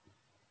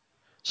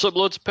Sup,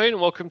 Lords of Pain,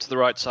 and welcome to the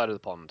right side of the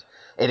pond.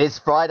 It is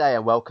Friday,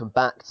 and welcome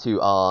back to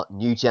our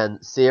New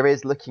Gen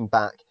series, looking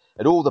back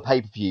at all the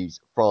pay-per-views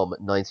from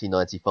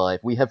 1995.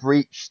 We have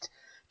reached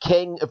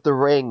King of the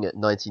Ring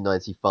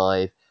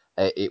 1995.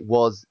 It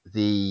was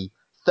the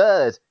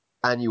third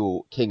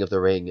annual King of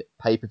the Ring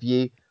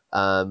pay-per-view,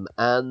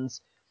 and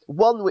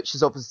one which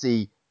is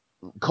obviously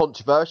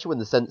controversial in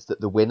the sense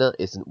that the winner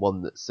isn't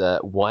one that's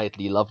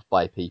widely loved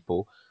by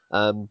people,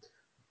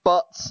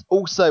 but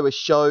also a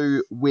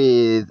show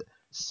with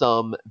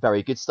some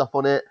very good stuff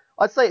on it.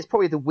 I'd say it's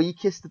probably the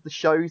weakest of the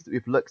shows that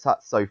we've looked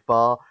at so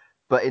far,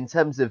 but in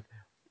terms of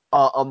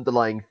our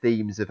underlying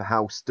themes of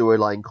how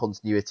storyline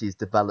continuity is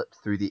developed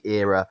through the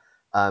era,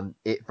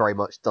 it very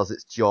much does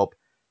its job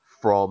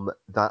from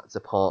that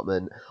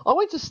department. I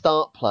want to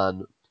start,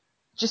 Plan,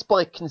 just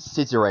by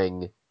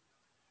considering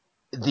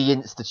the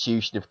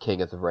institution of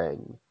King of the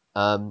Ring,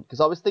 because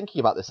I was thinking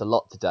about this a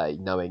lot today,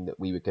 knowing that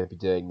we were going to be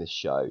doing this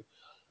show.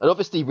 And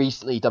obviously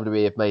recently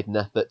WWE have made an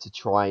effort to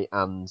try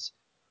and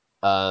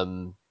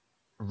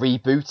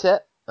reboot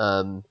it.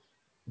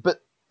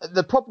 But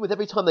the problem with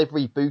every time they've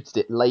rebooted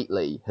it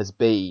lately has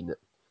been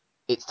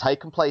it's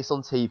taken place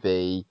on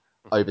TV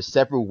over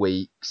several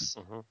weeks.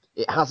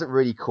 It hasn't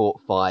really caught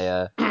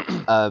fire.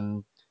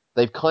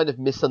 They've kind of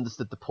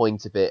misunderstood the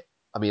point of it.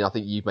 I mean, I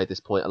think you've made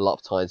this point a lot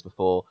of times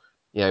before,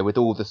 with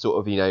all the sort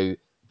of,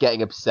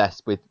 getting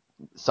obsessed with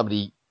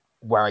somebody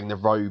wearing the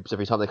robes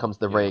every time they come to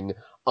the ring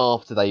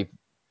after they've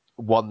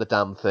won the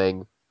damn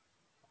thing.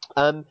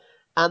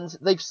 And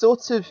they've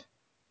sort of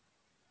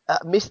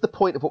missed the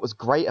point of what was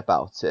great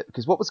about it,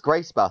 because what was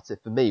great about it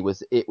for me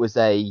was it was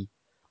a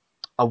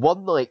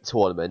one-night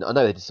tournament. I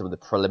know they did some of the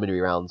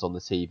preliminary rounds on the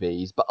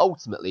TVs, but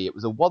ultimately it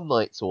was a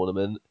one-night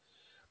tournament.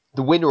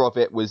 The winner of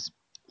it was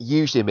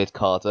usually a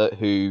mid-carder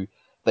who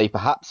they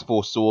perhaps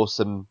foresaw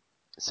some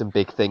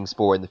big things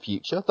for in the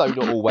future, though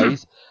not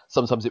always.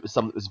 Sometimes it was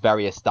something that was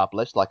very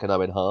established, like an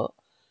Owen Hart.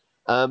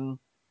 And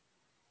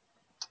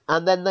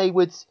then they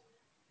would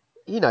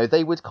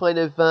kind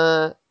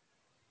of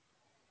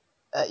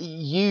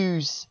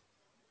use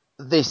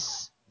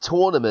this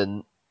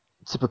tournament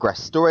to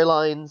progress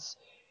storylines,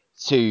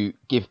 to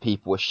give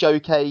people a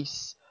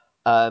showcase,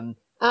 and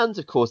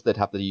of course they'd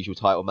have the usual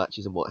title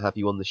matches and what have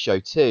you on the show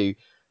too.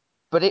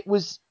 But it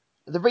was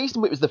the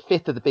reason it was the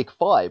fifth of the big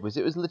five was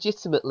it was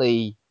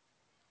legitimately,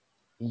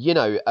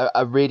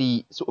 a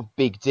really sort of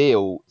big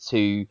deal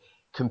to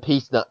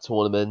compete in that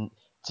tournament,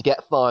 to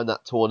get far in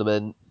that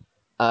tournament.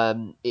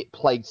 It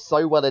played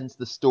so well into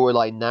the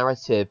storyline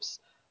narratives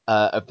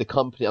of the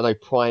company. I know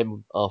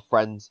Prime, our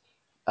friend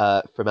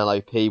from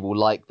LOP, will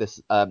like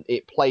this.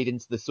 It played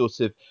into the sort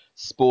of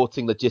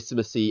sporting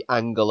legitimacy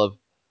angle of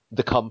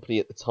the company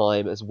at the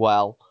time as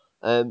well.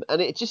 And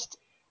it just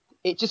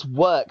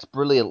works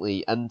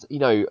brilliantly. And,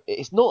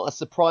 it's not a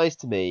surprise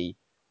to me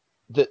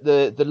that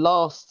the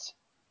last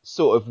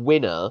sort of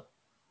winner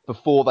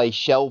before they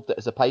shelved it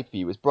as a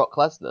pay-per-view was Brock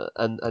Lesnar,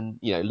 and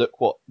look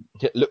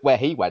where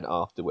he went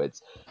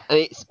afterwards. And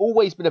it's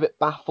always been a bit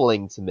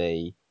baffling to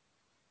me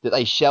that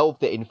they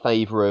shelved it in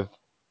favour of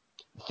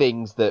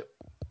things that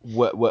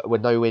were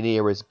nowhere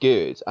near as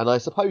good. And I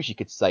suppose you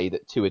could say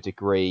that to a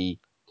degree,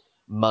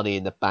 Money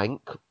in the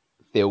Bank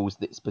fills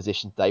its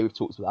position today. We've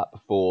talked about that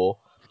before.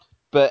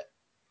 But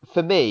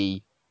for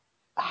me,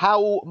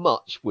 how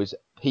much would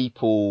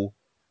people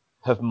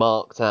have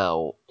marked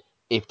out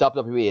if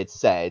WWE had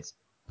said,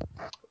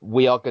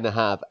 we are going to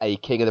have a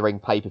King of the Ring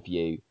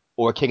pay-per-view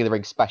or a King of the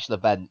Ring special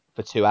event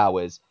for 2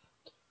 hours,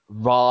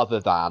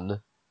 rather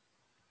than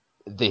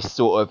this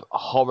sort of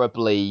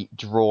horribly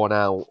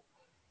drawn-out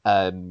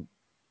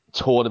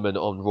tournament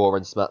on Raw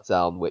and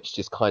SmackDown, which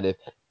just kind of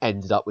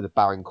ended up with a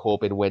Baron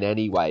Corbin win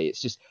anyway.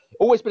 It's just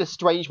always been a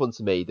strange one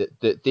to me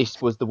that this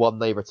was the one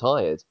they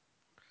retired.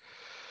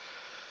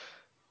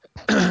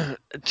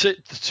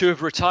 To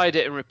have retired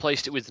it and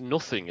replaced it with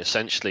nothing,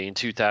 essentially, in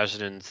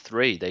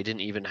 2003. They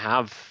didn't even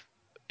have,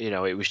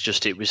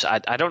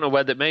 I don't know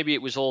whether, maybe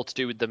it was all to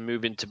do with them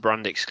moving to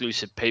brand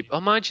exclusive paper.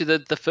 Oh, mind you,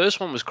 the first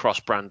one was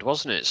cross-brand,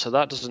 wasn't it? So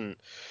that doesn't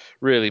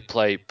really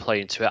play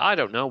into it. I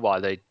don't know why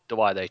they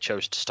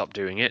chose to stop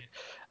doing it.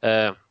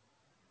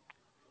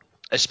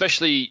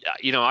 Especially,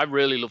 I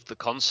really loved the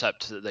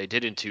concept that they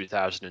did in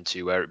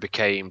 2002, where it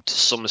became to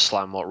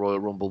SummerSlam what Royal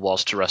Rumble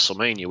was to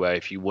WrestleMania, where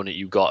if you won it,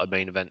 you got a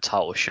main event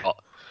title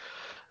shot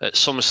at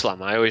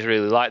SummerSlam. I always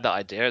really liked that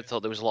idea. I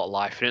thought there was a lot of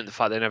life in it. The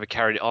fact they never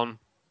carried it on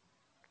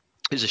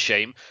is a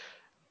shame.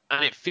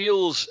 And it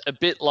feels a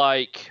bit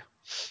like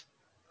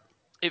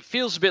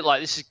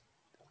this is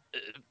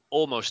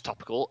almost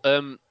topical.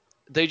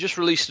 They just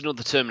released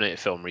another Terminator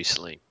film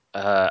recently,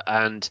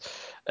 and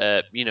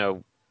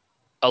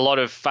a lot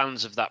of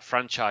fans of that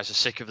franchise are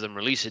sick of them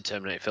releasing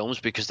Terminator films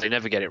because they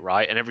never get it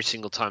right, and every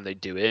single time they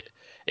do it,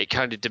 it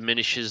kind of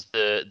diminishes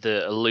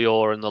the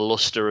allure and the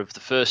luster of the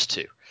first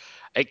two.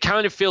 It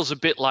kind of feels a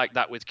bit like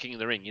that with King of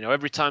the Ring.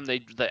 Every time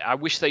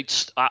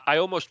I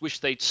almost wish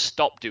they'd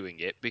stop doing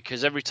it,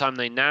 because every time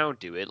they now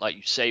do it, like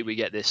you say, we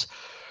get this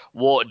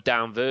watered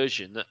down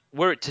version that,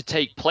 were it to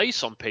take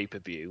place on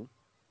pay-per-view,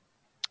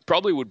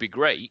 Probably would be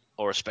great,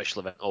 or a special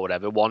event or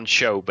whatever, one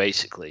show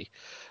basically.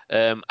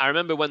 I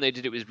remember when they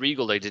did it with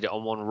Regal, they did it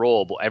on one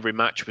Raw, but every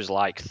match was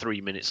like 3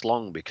 minutes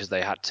long because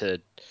they had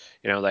to,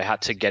 they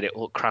had to get it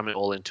all, cram it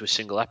all into a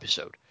single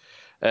episode.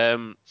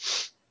 Um,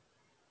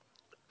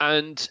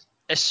 and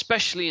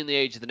especially in the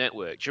age of the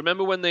network. Do you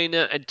remember when in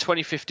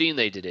 2015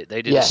 they did it?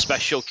 They did a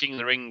special Yes. King of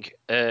the Ring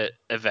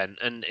event,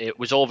 and it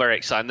was all very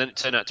exciting. Then it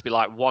turned out to be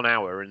like 1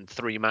 hour and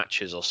 3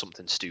 matches or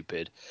something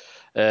stupid.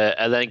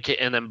 And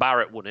then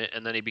Barrett won it,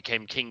 and then he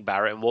became King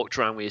Barrett and walked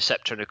around with a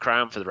scepter and a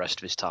crown for the rest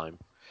of his time.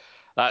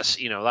 That's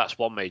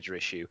one major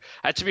issue.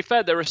 And to be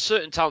fair, there are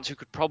certain talents who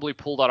could probably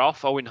pull that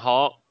off. Owen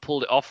Hart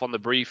pulled it off on the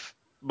brief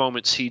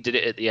moments he did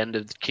it at the end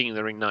of King of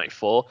the Ring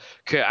 '94.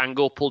 Kurt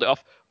Angle pulled it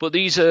off, but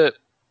these are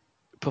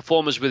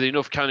performers with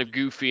enough kind of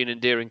goofy and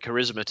endearing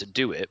charisma to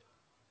do it.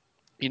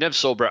 You never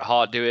saw Bret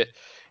Hart do it.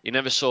 You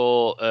never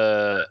saw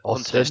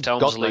Hunter S. Austin.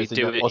 God Helmsley knows who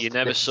do it. You Austin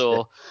never is. Yeah.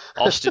 saw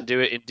Austin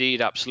do it.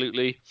 Indeed,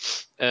 absolutely.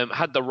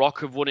 Had The Rock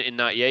have won it in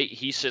 '98,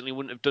 he certainly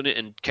wouldn't have done it,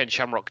 and Ken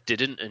Shamrock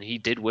didn't, and he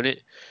did win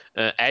it.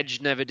 Edge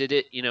never did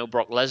it.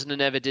 Brock Lesnar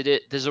never did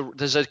it.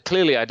 There's a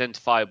clearly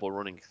identifiable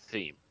running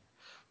theme.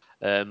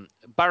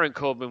 Baron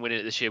Corbin winning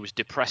it this year was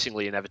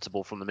depressingly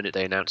inevitable from the minute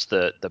they announced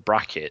the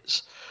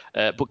brackets.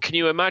 But can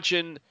you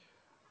imagine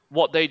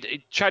what they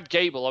did? Chad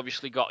Gable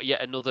obviously got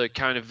yet another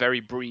kind of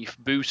very brief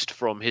boost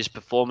from his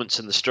performance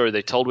and the story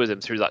they told with him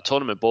through that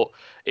tournament, but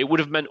it would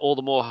have meant all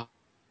the more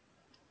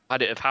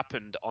had it have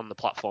happened on the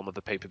platform of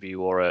a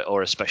pay-per-view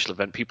or a special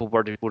event. People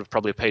would have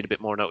probably paid a bit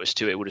more notice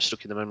to it. It would have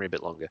stuck in the memory a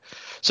bit longer.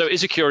 So it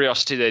is a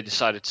curiosity they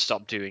decided to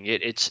stop doing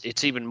it.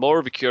 It's even more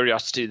of a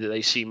curiosity that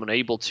they seem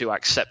unable to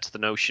accept the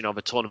notion of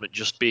a tournament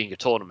just being a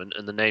tournament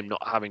and the name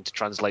not having to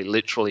translate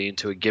literally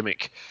into a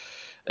gimmick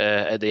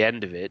at the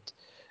end of it.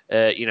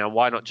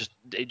 Why not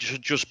it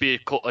should just be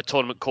a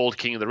tournament called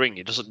King of the Ring.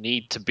 It doesn't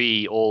need to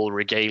be all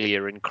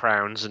regalia and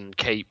crowns and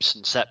capes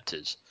and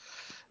scepters.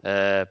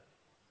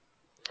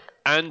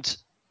 And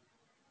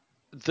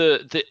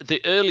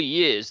the early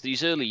years,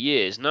 these early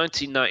years,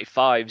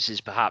 1995's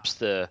is perhaps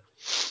the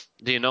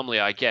anomaly,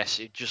 I guess.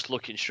 Just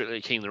looking strictly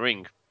at King of the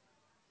Ring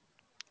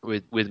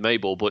with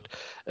Mabel, but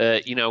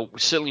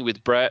certainly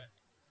with Bret,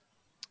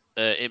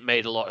 it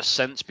made a lot of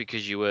sense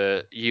because you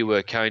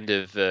were kind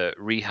of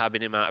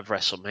rehabbing him out of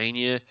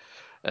WrestleMania.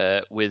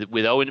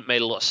 With Owen, it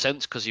made a lot of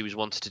sense because he was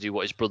wanting to do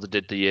what his brother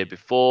did the year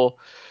before.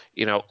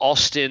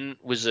 Austin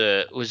was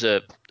a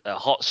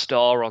hot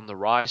star on the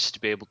rise. To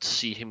be able to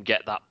see him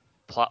get that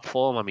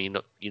platform, I mean,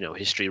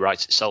 history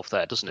writes itself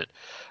there, doesn't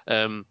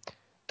it?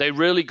 They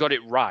really got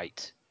it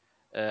right,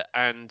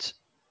 and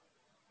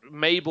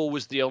Mabel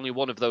was the only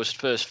one of those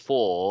first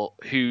four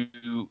who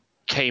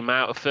came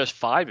out, first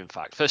five, in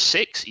fact, first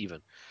six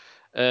even,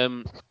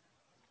 um,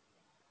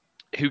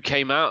 who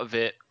came out of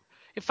it.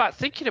 In fact,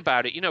 thinking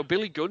about it,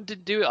 Billy Gunn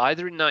didn't do it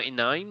either in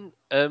 '99.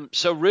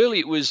 So really,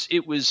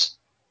 it was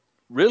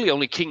really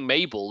only King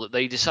Mabel that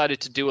they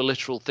decided to do a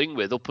literal thing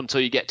with up until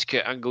you get to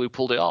Kurt Angle, who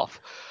pulled it off.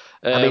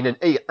 I mean,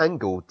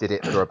 Angle did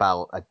it for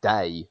about a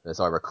day, as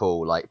I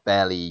recall. Like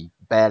barely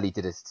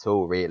did it at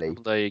all, really.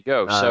 There you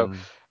go. So Um,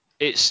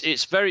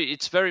 it's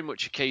very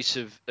much a case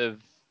of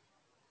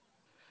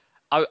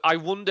I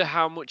wonder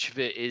how much of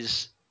it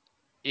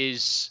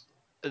is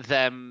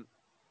them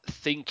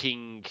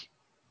thinking,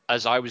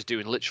 as I was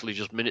doing literally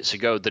just minutes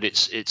ago, that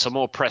it's a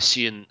more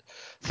prescient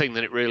thing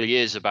than it really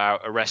is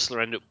about a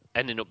wrestler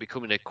ending up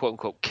becoming a quote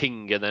unquote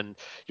king. And then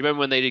you remember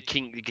when they did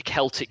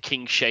Celtic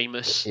King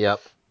Sheamus, yep.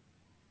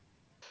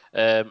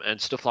 and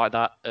stuff like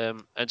that.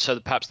 And so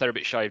perhaps they're a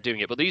bit shy of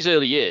doing it. But these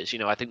early years,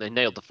 I think they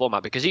nailed the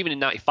format, because even in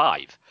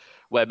 '95,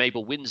 where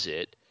Mabel wins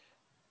it,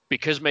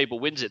 because Mabel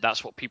wins it,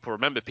 that's what people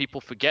remember. People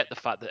forget the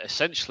fact that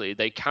essentially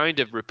they kind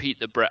of repeat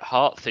the Bret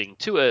Hart thing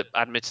to a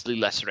admittedly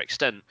lesser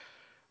extent,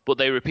 but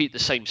they repeat the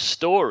same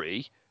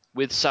story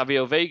with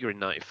Savio Vega in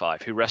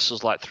 '95, who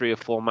wrestles like 3 or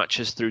 4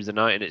 matches through the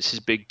night, and it's his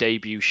big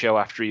debut show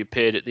after he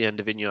appeared at the end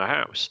of In Your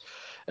House.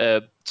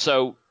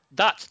 So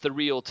that's the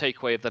real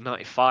takeaway of the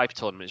 '95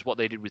 tournament, is what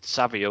they did with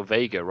Savio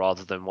Vega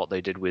rather than what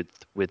they did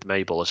with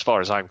Mabel, as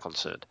far as I'm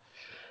concerned.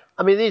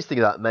 I mean, the interesting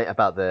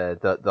about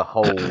the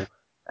whole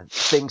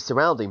thing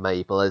surrounding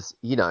Mabel is,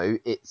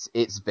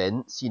 it's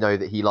Vince. You know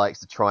that he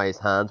likes to try his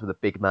hands with a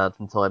big man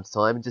from time to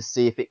time and just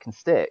see if it can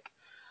stick.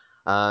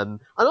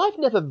 And I've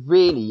never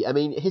really, I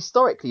mean,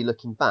 historically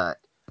looking back,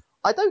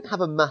 I don't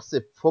have a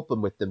massive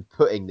problem with them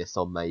putting this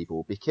on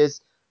Mabel,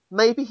 because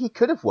maybe he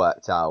could have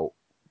worked out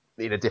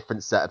in a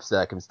different set of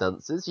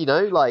circumstances.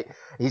 Like,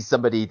 he's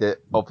somebody that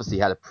obviously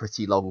had a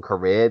pretty long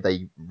career.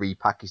 They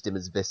repackaged him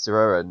as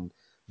Viscera and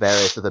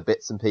various other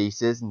bits and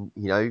pieces, and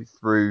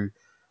through,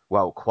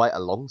 well, quite a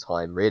long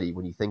time, really,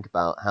 when you think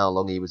about how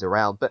long he was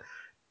around. But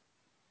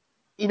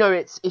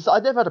it's I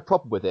never had a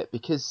problem with it,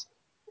 because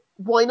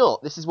why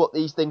not? This is what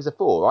these things are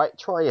for, right?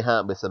 Try your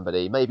hand with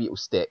somebody, maybe it will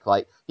stick.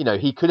 Like,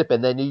 he could have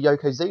been their new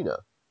Yokozuna.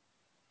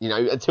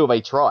 Until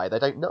they try, they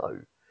don't know.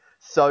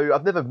 So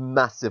I've never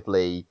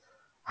massively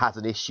had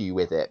an issue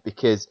with it,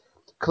 because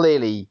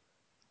clearly,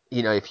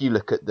 if you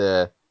look at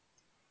the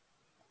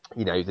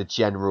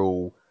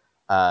general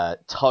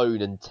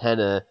tone and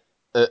tenor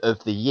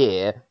of the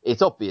year,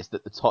 it's obvious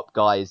that the top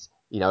guys,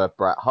 are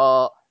Bret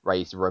Hart,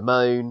 Razor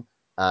Ramon,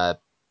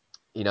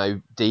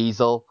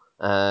 Diesel.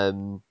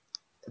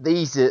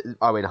 These are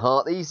Owen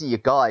Hart. These are your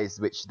guys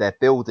which they're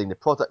building the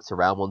products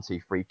around. 1,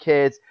 2, 3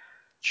 Kids.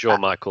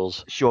 Shawn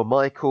Michaels. Shawn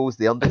Michaels,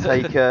 The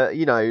Undertaker.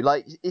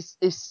 Like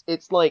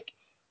it's like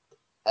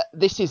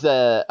this is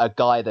a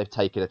guy they've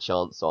taken a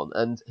chance on,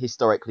 and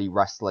historically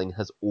wrestling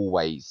has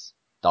always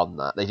done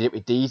that. They did it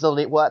with Diesel, and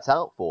it worked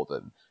out for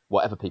them.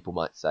 Whatever people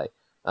might say.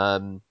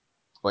 Well,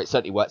 it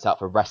certainly works out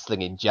for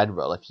wrestling in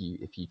general if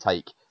you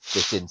take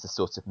this into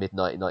sort of mid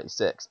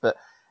 1996. But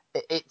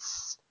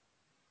it's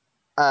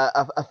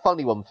a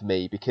funny one for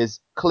me because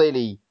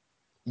clearly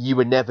you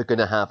were never going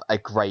to have a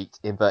great,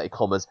 inverted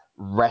commas,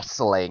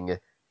 wrestling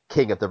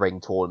King of the Ring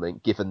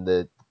tournament given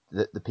the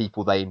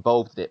people they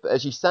involved in it. But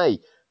as you say,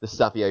 the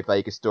Savio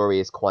Vega story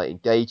is quite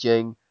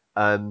engaging.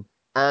 And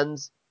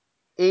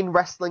in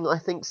wrestling, I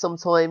think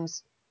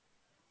sometimes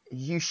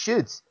you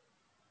should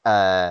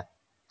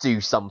do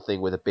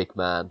something with a big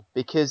man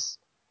because,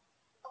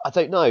 I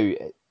don't know,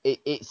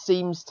 it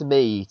seems to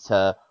me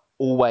to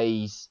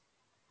always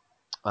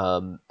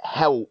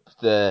help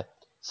the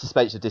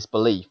suspension of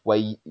disbelief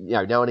where,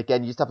 now and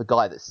again you just have a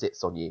guy that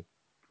sits on you.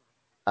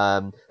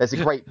 There's a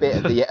great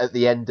bit at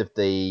the end of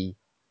the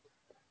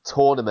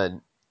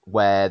tournament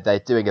where they're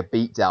doing a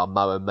beatdown,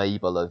 Mo and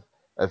Mabel,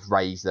 of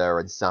Razor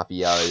and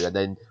Savio, and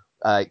then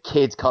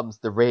Kid comes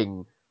to the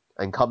ring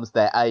and comes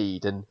their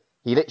aid, and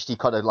he literally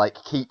kind of like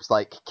keeps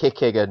like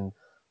kicking and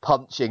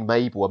punching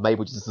Mabel, and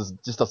Mabel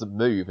just doesn't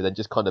move, and then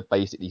just kind of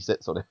basically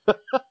sits on him.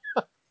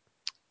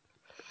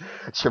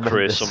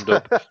 Career summed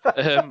up.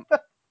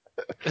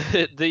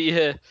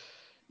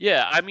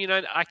 Yeah, I mean,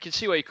 I can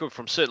see where you come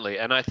from, certainly,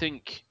 and I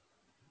think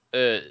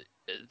I'm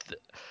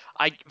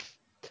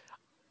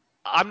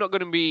not going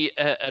to be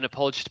an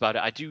apologist about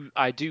it.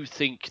 I do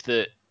think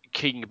that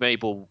King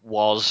Mabel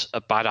was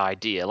a bad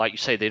idea. Like you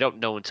say, they don't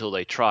know until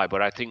they try.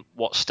 But I think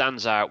what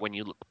stands out when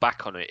you look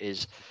back on it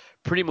is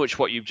pretty much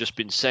what you've just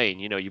been saying.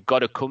 You've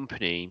got a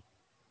company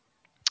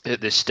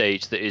at this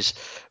stage that is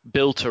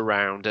built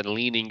around and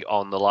leaning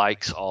on the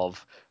likes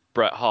of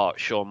Bret Hart,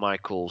 Shawn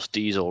Michaels,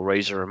 Diesel,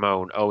 Razor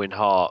Ramon, Owen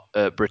Hart,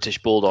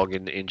 British Bulldog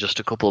in just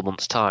a couple of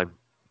months' time.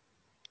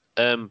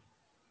 The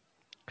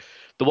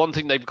one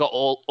thing they've got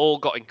all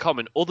got in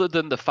common, other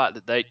than the fact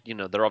that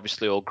they're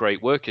obviously all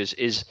great workers,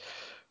 is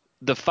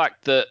the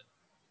fact that,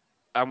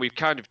 and we've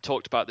kind of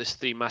talked about this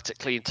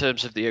thematically in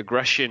terms of the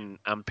aggression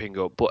amping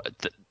up,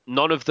 but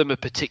none of them are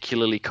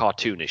particularly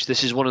cartoonish.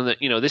 This is one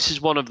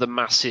of the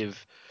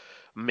massive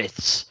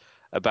myths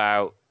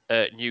about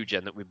New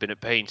Gen that we've been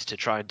at pains to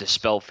try and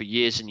dispel for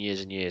years and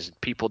years and years, and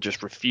people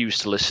just refuse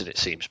to listen, it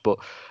seems. But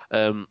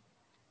all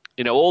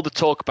the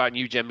talk about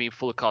New Gen being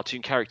full of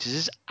cartoon characters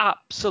is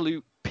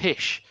absolute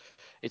pish.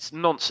 It's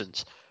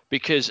nonsense,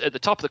 because at the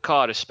top of the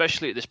card,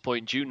 especially at this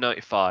point, June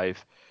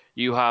 95,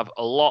 you have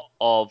a lot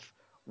of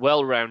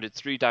well-rounded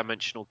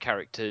three-dimensional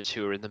characters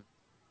who are in the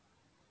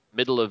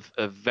middle of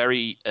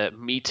very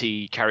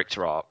meaty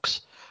character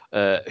arcs,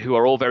 who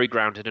are all very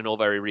grounded and all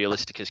very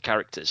realistic as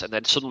characters. And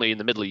then suddenly in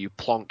the middle you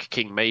plonk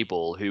King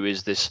Mabel, who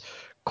is this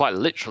quite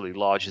literally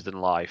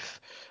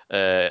larger-than-life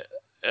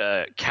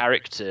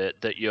character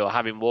that you're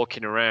having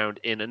walking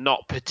around in a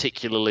not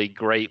particularly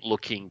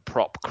great-looking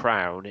prop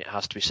crown, it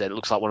has to be said. It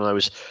looks like one of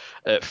those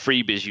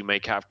freebies you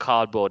make out of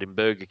cardboard in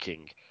Burger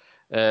King.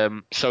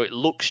 So it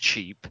looks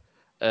cheap.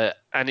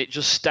 And it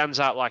just stands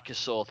out like a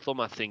sore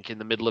thumb, I think, in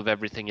the middle of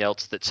everything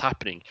else that's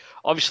happening.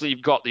 Obviously,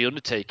 you've got The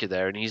Undertaker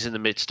there, and he's in the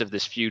midst of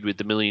this feud with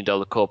the $1 Million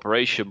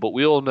Corporation, but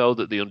we all know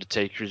that The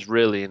Undertaker is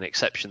really an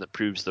exception that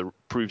proves the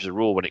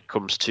rule when it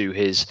comes to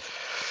his,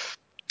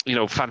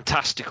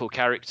 fantastical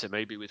character,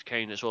 maybe with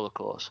Kane as well, of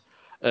course.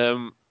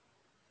 And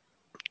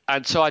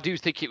so I do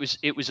think it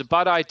was a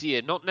bad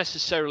idea, not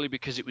necessarily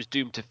because it was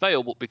doomed to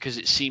fail, but because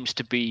it seems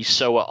to be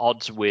so at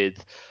odds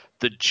with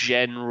the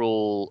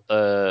general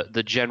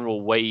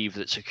wave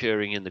that's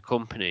occurring in the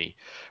company,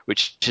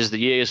 which as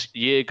the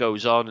year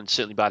goes on, and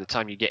certainly by the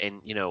time you get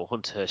in,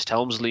 Hunter Hearst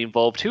Helmsley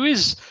involved, who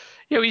is,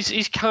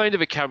 he's kind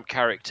of a camp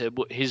character,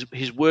 but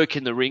his work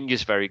in the ring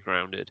is very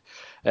grounded.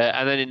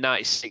 And then in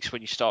 '96,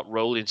 when you start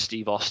rolling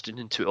Steve Austin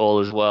into it all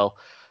as well,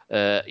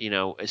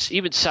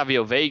 even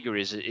Savio Vega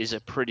is a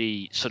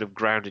pretty sort of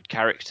grounded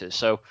character.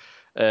 So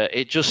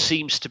it just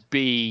seems to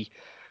be.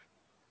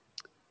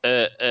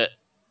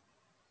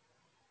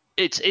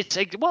 It's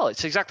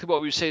exactly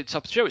what we were saying at the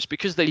top of the show. It's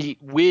because they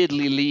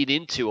weirdly lean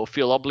into or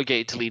feel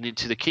obligated to lean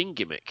into the King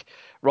gimmick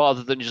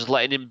rather than just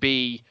letting him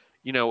be,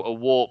 a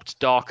warped,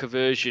 darker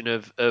version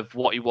of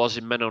what he was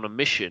in Men on a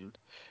Mission,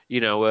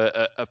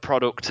 a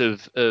product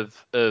of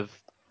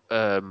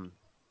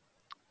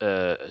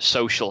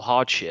social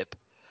hardship,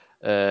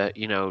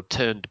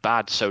 turned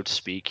bad, so to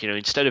speak.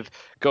 Instead of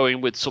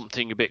going with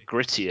something a bit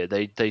grittier,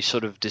 they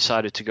sort of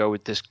decided to go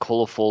with this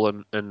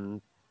colourful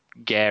and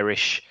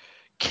garish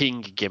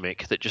King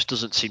gimmick that just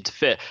doesn't seem to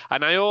fit.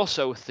 And I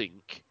also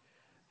think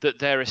that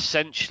there's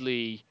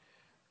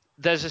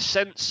a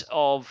sense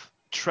of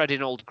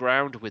treading old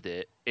ground with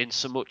it, in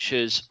so much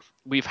as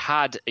we've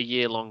had a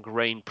year-long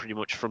reign pretty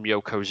much from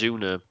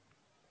Yokozuna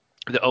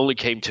that only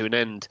came to an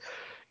end,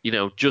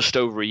 just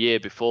over a year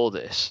before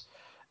this.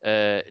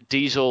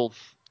 Diesel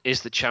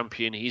is the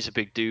champion. He's a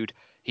big dude.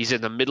 He's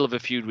in the middle of a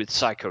feud with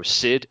Psycho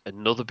Sid,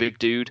 another big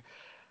dude.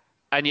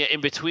 And yet,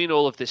 in between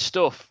all of this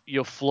stuff,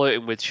 you're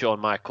flirting with Shawn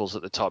Michaels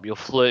at the top. You're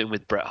flirting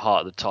with Bret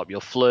Hart at the top.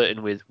 You're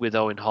flirting with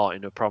Owen Hart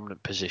in a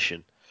prominent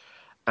position.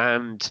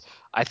 And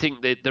I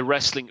think that the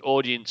wrestling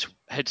audience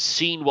had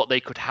seen what they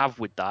could have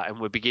with that and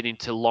were beginning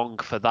to long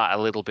for that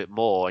a little bit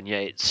more. And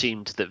yet it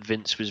seemed that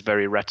Vince was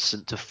very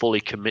reticent to fully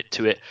commit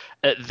to it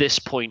at this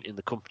point in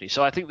the company.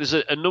 So I think there's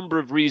a number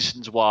of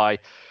reasons why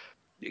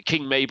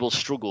King Mabel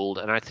struggled.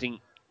 And I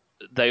think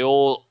they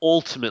all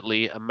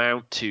ultimately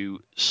amount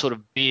to sort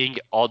of being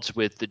at odds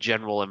with the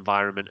general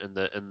environment and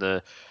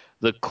the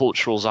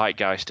cultural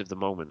zeitgeist of the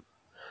moment.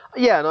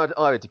 Yeah, and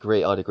I would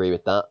agree. I'd agree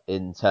with that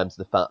in terms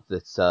of the fact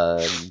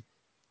that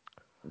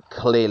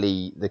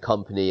clearly the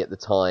company at the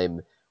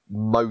time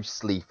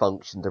mostly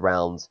functioned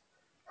around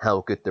how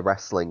good the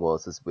wrestling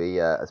was, as we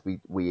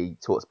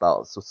talked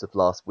about sort of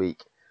last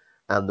week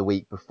and the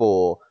week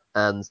before.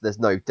 And there's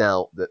no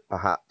doubt that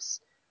perhaps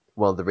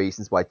one of the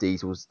reasons why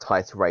Diesel's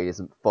title reign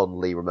isn't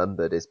fondly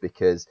remembered is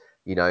because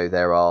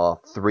there are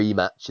 3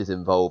 matches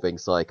involving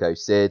Psycho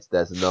Sid.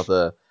 There's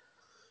another.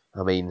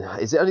 I mean,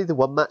 is it only the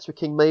one match with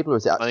King Mabel, or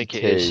is it actually I think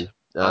it 2? is.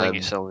 I think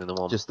it's only the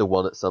one. Just the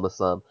one at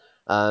SummerSlam.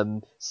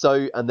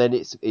 So, and then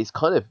it's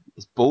kind of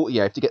ball.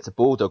 You have to get to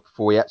Bulldog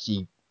before he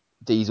actually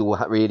Diesel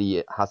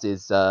really has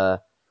his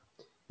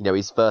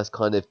his first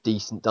kind of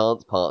decent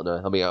dance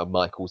partner. I mean,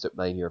 Michaels at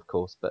Mania, of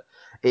course, but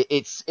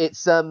it's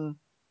certainly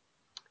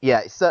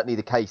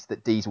the case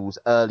that Diesel's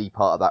early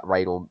part of that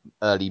reign, or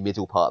early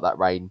middle part of that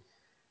reign,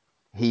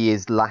 he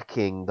is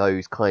lacking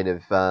those kind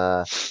of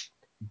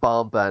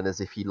barn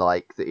burners, if you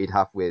like, that he'd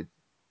have with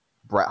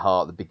Bret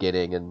Hart at the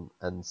beginning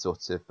and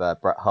sort of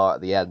Bret Hart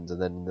at the end,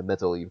 and then in the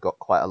middle you've got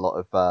quite a lot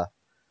of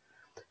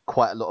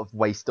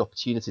waste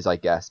opportunities, I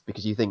guess,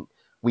 because you think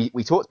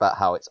we talked about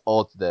how it's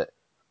odd that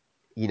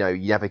you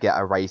never get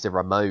a Razor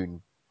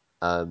Ramon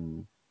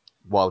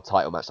world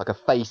title match, like a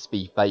face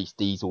v face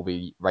Diesel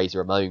v Razor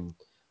Ramon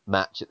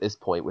match at this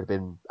point would have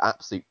been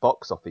absolute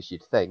box office,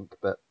 you'd think,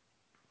 but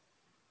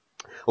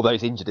although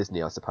he's injured, isn't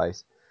he, I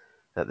suppose,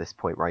 at this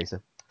point,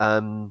 Razor.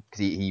 Because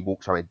he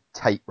walks around with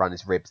tape around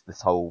his ribs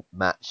this whole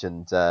match,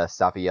 and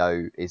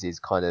Savio is his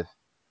kind of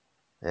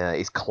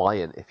his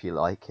client, if you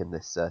like, in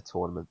this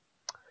tournament.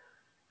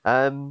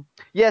 So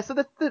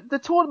the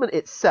tournament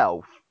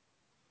itself,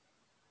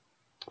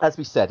 as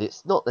we said,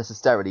 it's not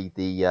necessarily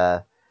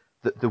the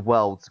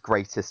world's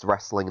greatest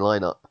wrestling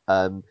lineup.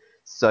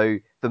 So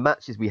the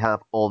matches we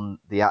have on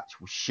the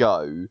actual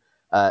show,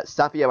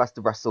 Savio has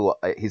to wrestle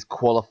his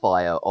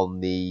qualifier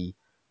on the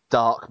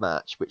dark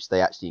match, which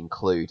they actually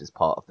include as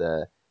part of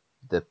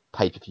the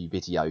pay-per-view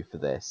video for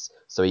this.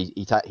 So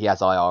he has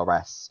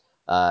IRS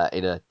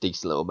in a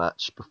decent little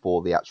match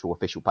before the actual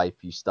official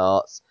pay-per-view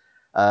starts.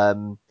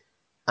 And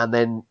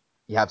then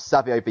you have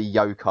Savio v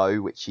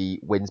Yoko, which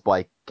he wins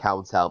by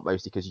count out,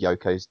 mostly because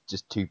Yoko's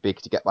just too big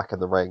to get back in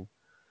the ring.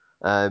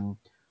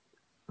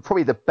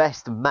 Probably the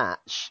best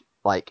match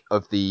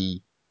of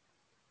the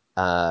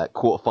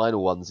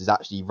quarterfinal ones is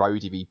actually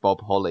Rody v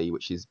Bob Holly,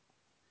 which is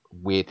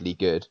weirdly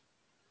good.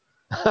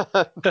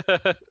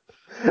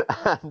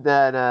 And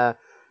then a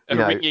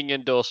ringing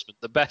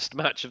endorsement. The best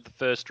match of the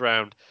first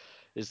round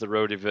is the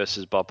Rody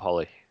versus Bob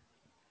Holly.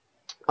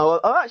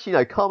 Actually,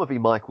 no, Karma v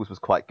Michaels was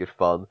quite good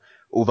fun.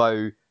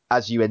 Although,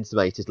 as you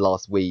intimated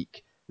last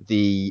week,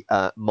 the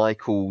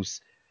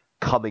Michaels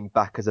coming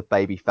back as a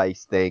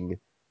babyface thing,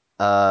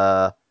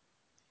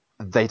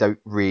 they don't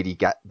really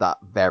get that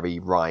very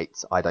right,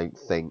 I don't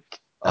think.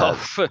 I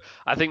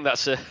think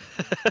that's a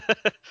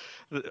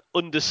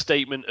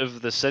understatement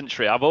of the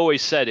century. I've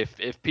always said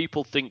if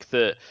people think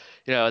that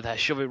they're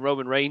shoving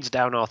Roman Reigns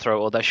down our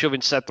throat, or they're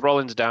shoving Seth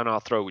Rollins down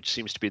our throat, which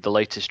seems to be the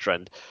latest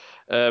trend,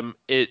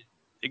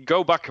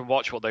 go back and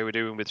watch what they were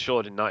doing with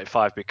Shawn in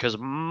 '95, because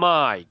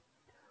my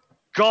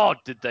God,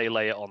 did they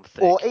lay it on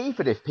thick. Or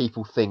even if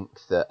people think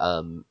that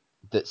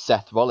that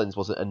Seth Rollins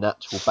wasn't a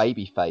natural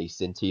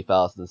babyface in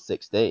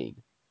 2016.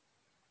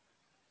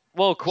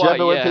 Well, quite,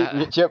 do you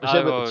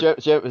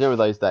remember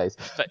those days?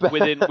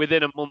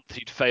 Within a month,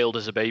 he'd failed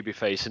as a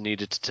babyface and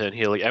needed to turn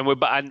heel.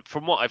 And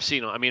from what I've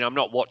seen, I mean, I'm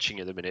not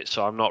watching at the minute,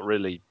 so I'm not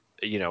really,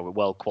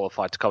 well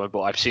qualified to comment.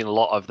 But I've seen a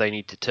lot of they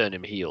need to turn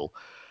him heel,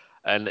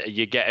 and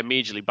you get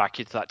immediately back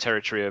into that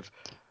territory of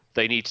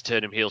they need to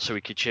turn him heel so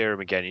we could cheer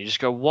him again. You just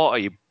go, what are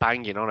you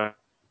banging on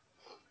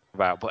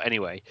about? But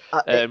anyway,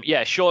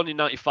 Shawn in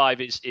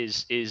 '95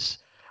 is.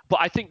 But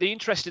I think the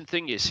interesting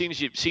thing is, seeing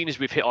as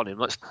we've hit on him,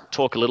 let's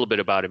talk a little bit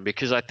about him,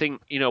 because I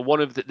think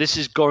this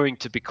is going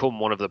to become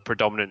one of the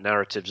predominant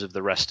narratives of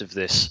the rest of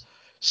this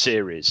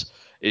series.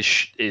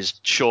 Is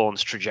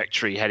Shawn's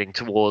trajectory heading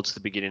towards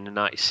the beginning of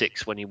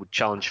 '96 when he would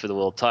challenge for the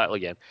world title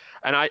again?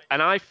 And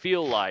I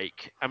feel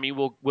like, I mean,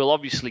 we'll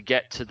obviously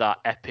get to that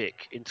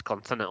epic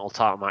intercontinental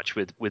title match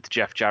with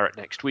Jeff Jarrett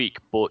next week,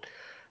 but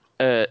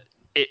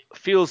it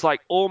feels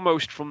like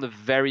almost from the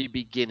very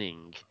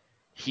beginning,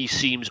 he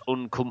seems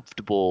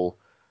uncomfortable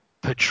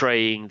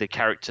portraying the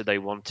character they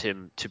want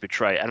him to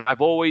portray. And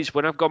I've always,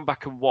 when I've gone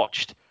back and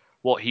watched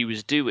what he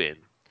was doing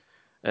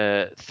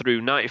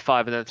through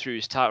 95 and then through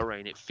his title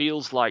reign, it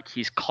feels like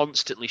he's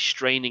constantly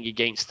straining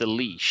against the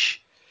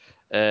leash.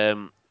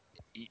 Well,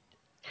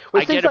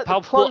 it seems like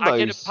the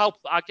promos.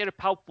 I get a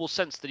palpable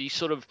sense that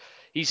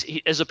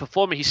as a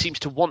performer, he seems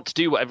to want to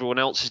do what everyone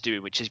else is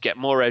doing, which is get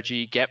more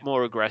edgy, get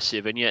more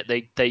aggressive, and yet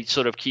they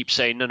sort of keep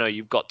saying, no,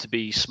 you've got to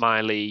be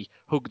smiley,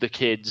 hug the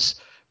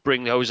kids,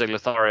 bring Jose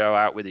Lothario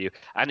out with you,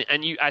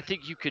 I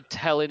think you could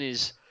tell in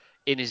his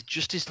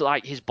just his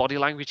like his body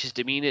language, his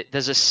demeanor,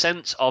 there's a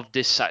sense of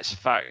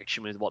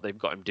dissatisfaction with what they've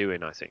got him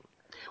doing, I think.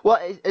 Well,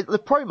 the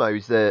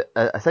promos are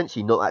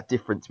essentially not that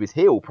different to his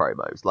heel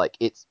promos. Like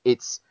it's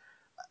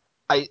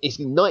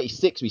in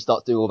 '96 we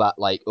start doing all that,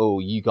 like, oh,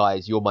 you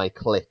guys, you're my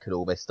clique and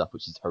all this stuff,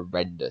 which is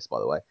horrendous, by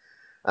the way.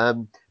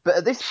 But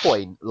at this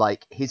point,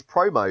 like, his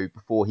promo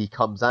before he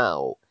comes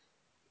out,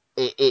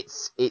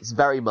 it's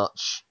very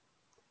much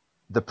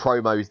the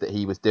promos that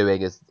he was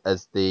doing as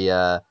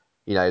the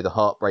the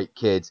Heartbreak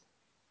Kid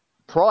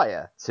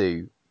prior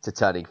to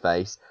turning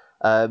face.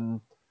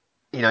 Todd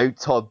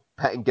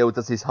Pettengill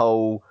does his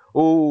whole,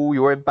 oh,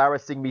 you're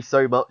embarrassing me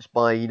so much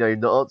by,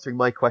 not answering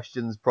my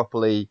questions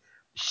properly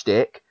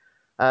shtick.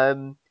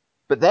 But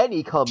then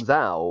he comes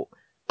out,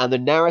 and the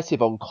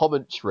narrative on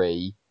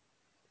commentary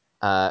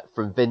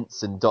from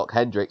Vince and Doc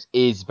Hendricks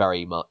is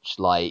very much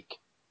like,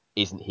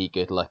 isn't he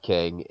good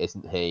looking?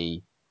 Isn't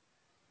he?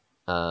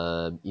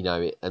 And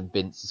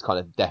Vince is kind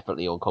of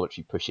definitely on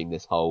commentary pushing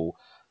this whole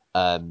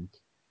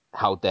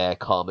how dare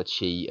Karma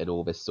cheat and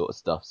all this sort of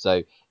stuff.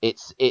 So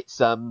it's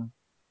like,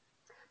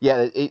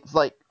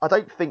 I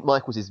don't think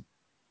Michaels'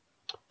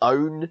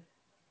 own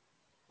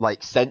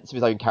sense of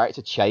his own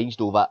character changed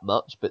all that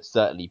much, but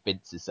certainly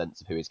Vince's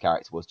sense of who his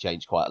character was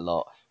changed quite a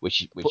lot,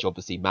 which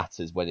obviously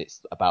matters when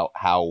it's about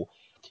how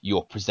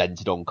you're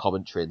presented on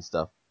commentary and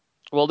stuff.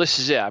 Well, this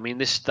is it. I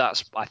mean,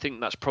 I think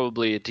that's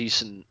probably a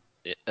decent.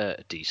 I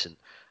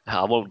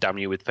won't damn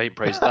you with faint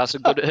praise. That's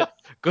a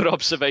good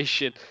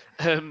observation.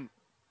 In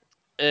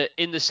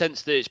the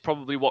sense that it's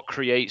probably what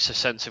creates a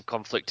sense of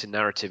conflict in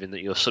narrative, in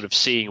that you're sort of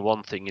seeing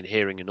one thing and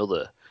hearing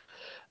another,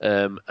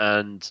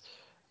 and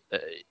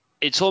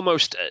it's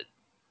almost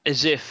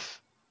as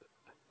if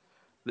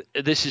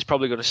this is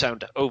probably going to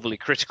sound overly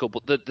critical,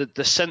 but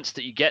the sense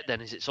that you get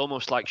then is it's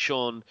almost like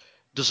Shawn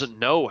doesn't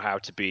know how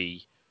to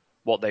be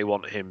what they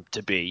want him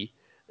to be.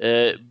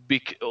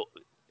 It's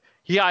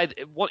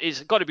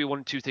got to be one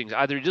of two things.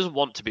 Either he doesn't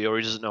want to be, or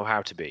he doesn't know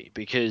how to be.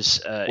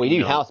 Because he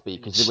knew how to be,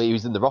 because he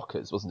was in the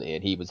Rockers, wasn't he?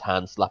 And he was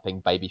hand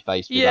slapping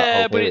babyface through that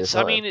whole period of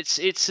time. I mean, it's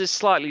a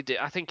slightly.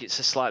 I think it's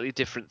a slightly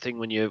different thing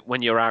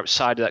when you're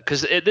outside of that.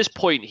 Because at this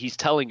point, he's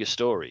telling a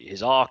story.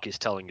 His arc is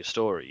telling a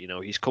story.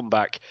 He's come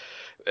back.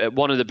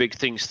 One of the big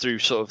things through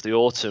sort of the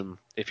autumn,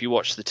 if you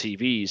watch the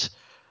TVs,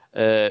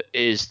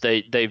 is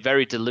they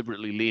very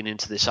deliberately lean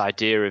into this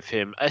idea of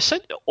him,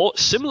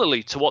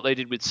 similarly to what they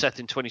did with Seth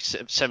in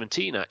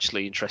 2017,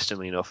 actually,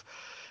 interestingly enough,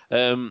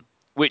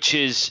 which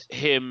is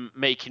him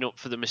making up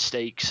for the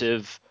mistakes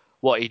of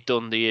what he'd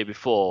done the year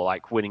before,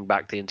 like winning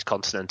back the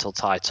Intercontinental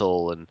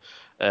title and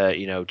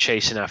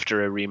chasing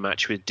after a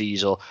rematch with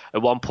Diesel.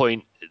 At one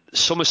point,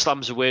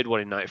 SummerSlam's a weird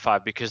one in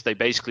 '95 because they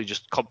basically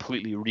just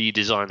completely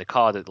redesigned the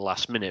card at the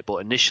last minute. But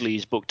initially,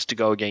 he's booked to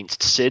go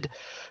against Sid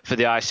for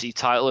the IC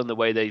title, and the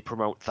way they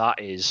promote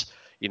that is,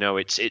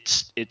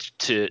 it's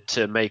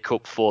to make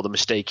up for the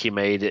mistake he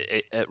made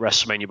at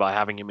WrestleMania by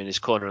having him in his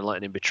corner and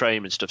letting him betray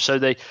him and stuff. So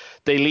they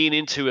lean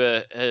into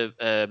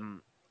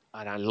and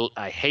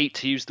I hate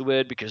to use the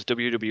word because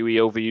WWE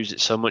overuse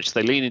it so much.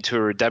 They lean into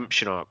a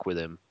redemption arc with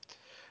him.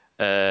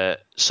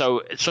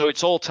 So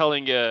it's all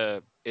telling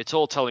a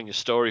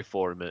story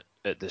for him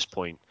at this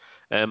point.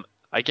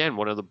 Again,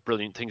 one of the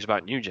brilliant things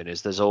about New Gen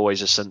is there's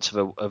always a sense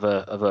of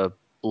a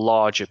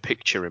larger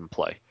picture in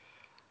play.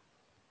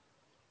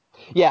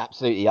 Yeah,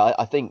 absolutely.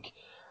 I think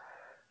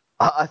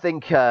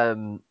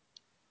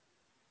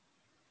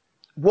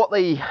what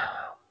they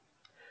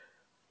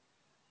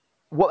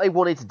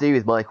wanted to do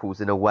with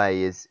Michaels in a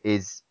way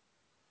is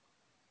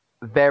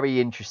very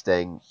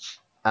interesting,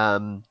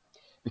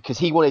 because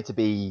he wanted to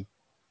be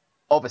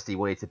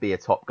a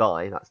top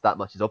guy. That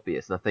much is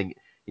obvious, and I think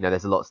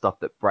there's a lot of stuff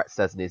that Bret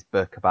says in his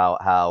book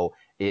about how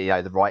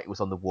the writing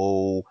was on the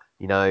wall.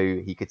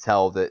 He could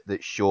tell that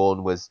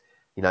Shawn was,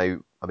 I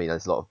mean,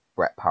 there's a lot of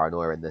Bret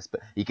paranoia in this,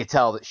 but he could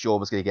tell that Shawn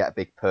was going to get a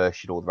big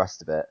push and all the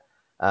rest of it.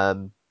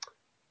 And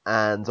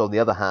on the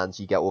other hand,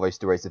 you get all those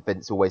stories of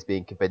Vince always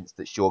being convinced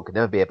that Shawn could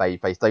never be a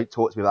babyface. Don't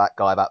talk to me about that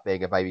guy about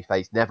being a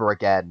babyface, never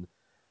again.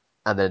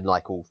 And then,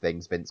 like all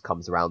things, Vince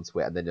comes around to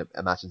it and then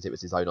imagines it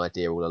was his own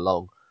idea all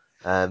along.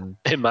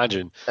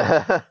 Imagine.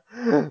 But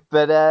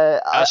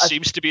that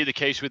seems to be the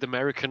case with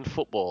American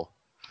football.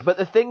 But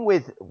the thing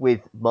with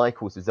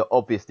Michaels is that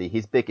obviously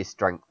his biggest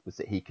strength was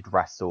that he could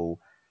wrestle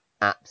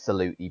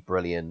absolutely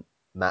brilliant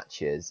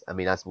matches. I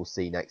mean, as we'll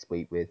see next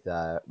week with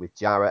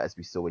Jarrett, as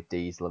we saw with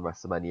Diesel in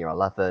WrestleMania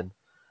 11.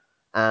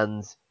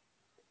 And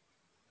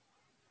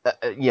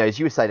as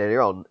you were saying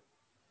earlier on,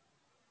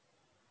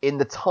 in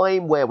the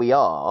time where we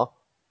are,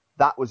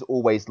 that was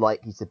always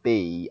likely to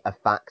be a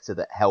factor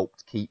that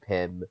helped keep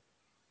him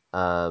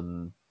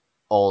on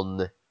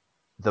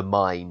the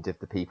mind of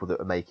the people that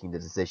were making the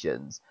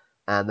decisions.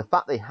 And the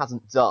fact they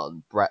hasn't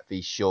done Bret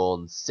v.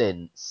 Shawn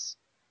since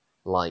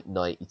like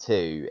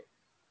 92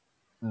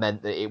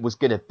 meant that it was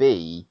going to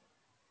be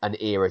an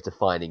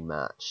era-defining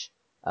match.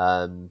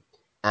 And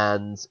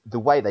the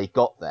way they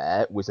got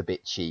there was a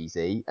bit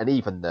cheesy. And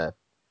even the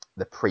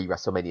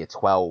pre-WrestleMania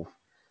 12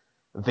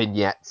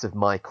 vignettes of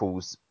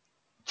Michaels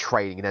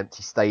training in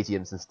empty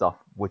stadiums and stuff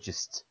were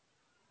just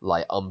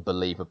like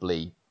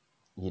unbelievably,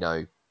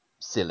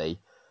 silly.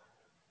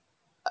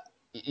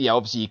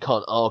 Obviously you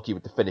can't argue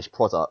with the finished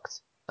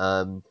product.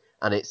 And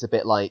it's a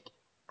bit like,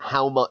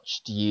 how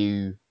much do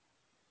you,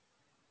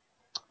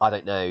 I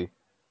don't know,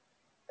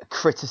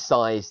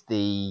 criticize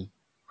the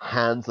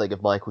handling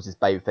of Michaels'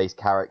 babyface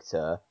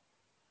character,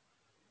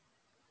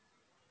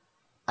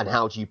 and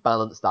how do you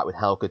balance that with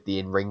how good the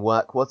in-ring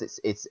work was?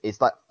 It's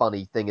that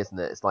funny thing, isn't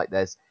it? It's like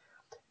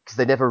because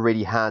they never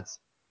really had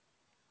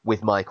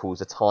with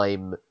Michaels a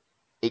time,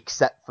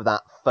 except for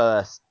that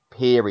first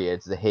period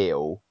as a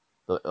heel.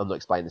 I'm not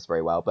explaining this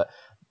very well, but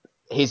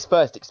his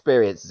first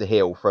experience as a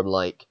heel from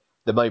like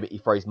the moment he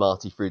throws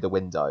Marty through the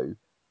window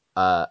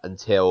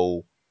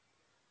until,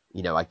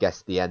 I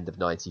guess the end of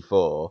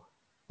 94.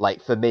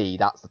 Like for me,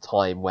 that's the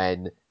time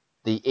when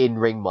the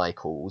in-ring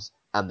Michaels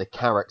and the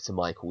character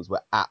Michaels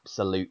were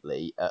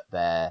absolutely at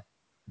their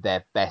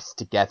best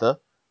together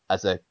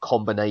as a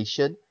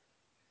combination.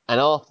 And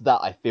after that,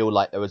 I feel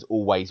like there was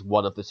always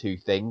one of the two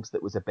things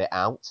that was a bit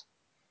out.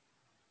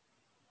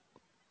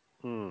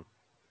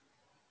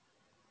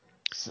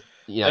 So,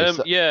 yeah.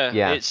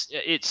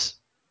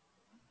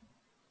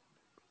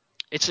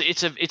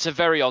 It's a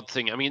very odd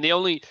thing. I mean,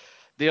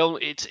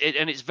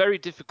 it's very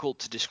difficult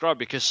to describe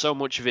because so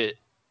much of it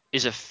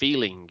is a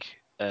feeling.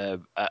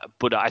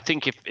 But I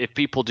think if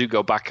people do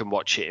go back and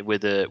watch it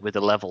with a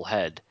level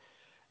head,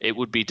 it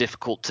would be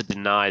difficult to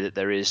deny that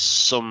there is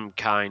some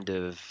kind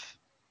of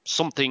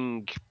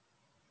something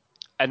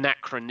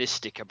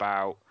anachronistic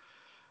about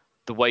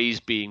the way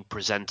he's being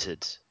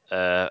presented,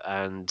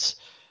 and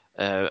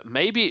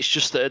maybe it's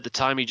just that at the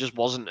time he just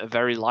wasn't a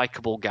very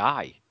likable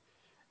guy.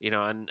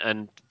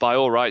 And by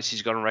all rights,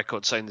 he's got on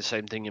record saying the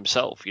same thing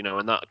himself,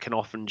 and that can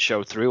often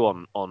show through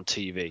on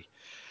TV.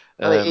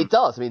 I mean, it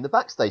does. I mean, the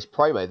backstage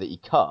promo that he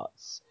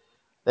cuts,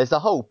 there's a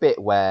whole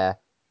bit where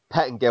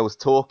Pettingill's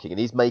talking and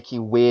he's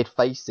making weird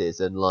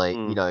faces and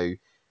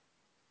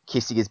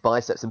kissing his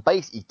biceps and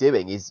basically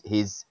doing his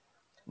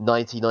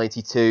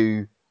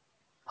 1992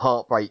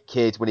 Heartbreak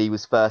Kid when he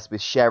was first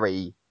with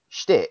Sherry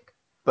shtick,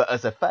 but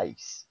as a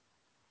face.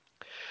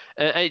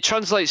 It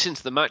translates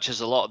into the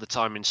matches a lot of the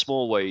time in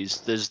small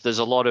ways. There's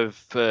a lot of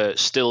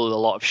still a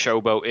lot of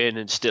showboat in,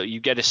 and still you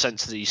get a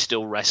sense that he's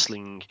still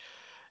wrestling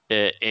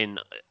in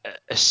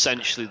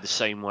essentially the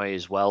same way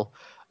as well.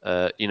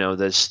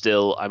 There's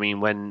still, I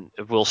mean, when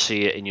we'll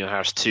see it in Your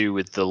House 2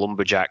 with the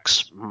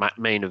Lumberjacks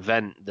main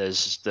event,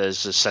 there's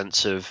a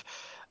sense of,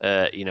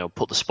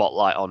 put the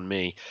spotlight on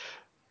me.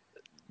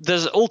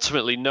 There's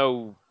ultimately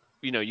no,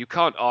 you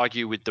can't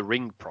argue with the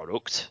ring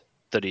product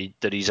that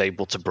he's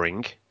able to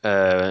bring.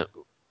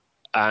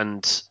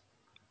 And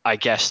I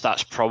guess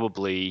that's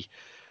probably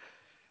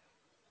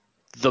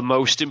the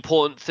most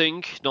important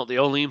thing, not the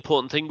only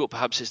important thing, but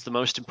perhaps it's the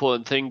most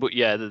important thing. But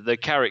yeah, the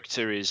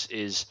character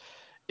is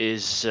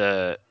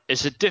a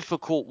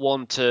difficult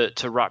one to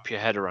wrap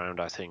your head around,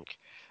 I think,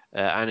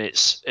 and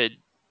it's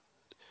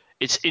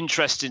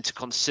interesting to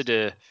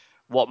consider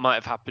what might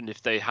have happened if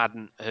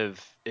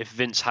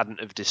Vince hadn't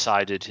have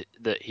decided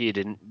that he had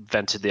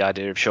invented the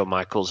idea of Shawn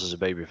Michaels as a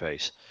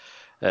babyface,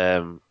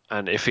 and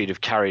if he'd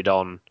have carried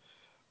on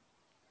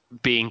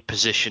being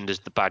positioned as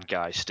the bad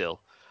guy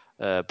still.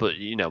 But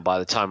by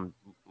the time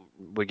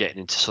we're getting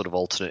into sort of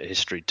alternate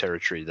history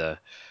territory there,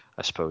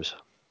 I suppose.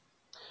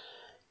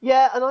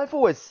 Yeah, and I've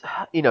always,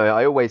 I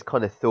always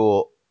kind of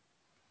thought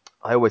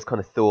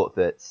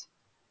that,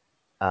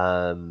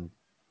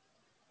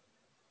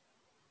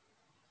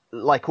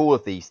 like all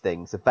of these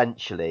things,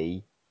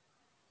 eventually,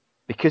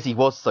 because he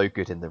was so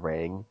good in the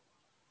ring,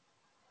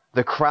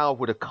 the crowd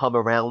would have come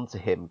around to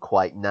him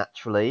quite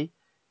naturally,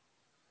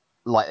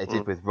 like they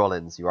did with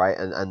Rollins, right?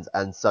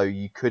 And so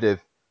you could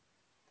have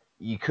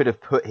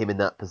put him in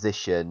that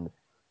position,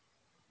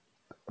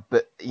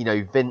 but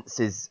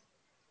Vince's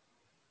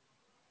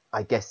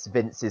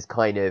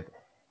kind of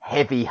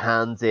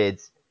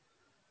heavy-handed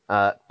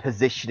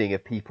positioning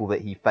of people that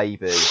he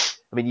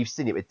favours. I mean, you've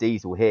seen it with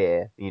Diesel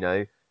here,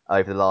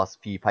 over the last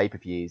few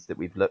pay-per-views that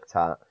we've looked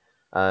at.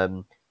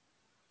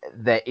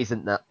 There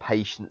isn't that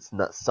patience and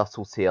that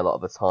subtlety a lot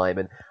of the time.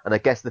 And I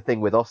guess the thing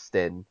with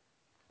Austin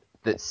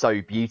that's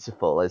so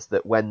beautiful is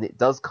that when it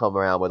does come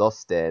around with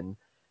Austin,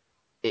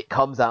 it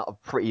comes out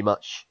of pretty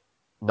much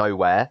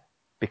nowhere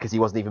because he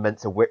wasn't even meant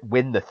to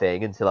win the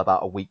thing until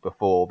about a week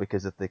before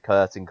because of the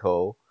curtain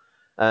call.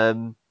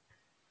 And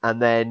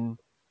then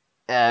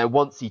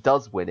once he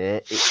does win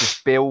it, it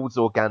just builds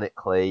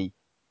organically.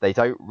 They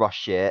don't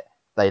rush it.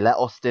 They let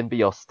Austin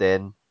be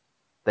Austin.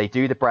 They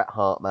do the Bret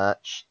Hart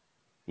match.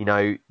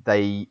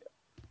 They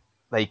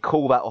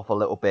cool that off a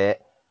little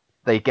bit.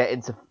 They get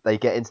into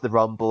the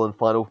Rumble and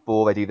Final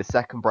Four. They do the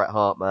second Bret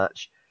Hart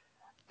match,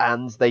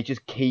 and they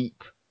just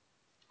keep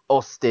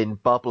Austin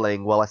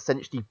bubbling while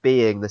essentially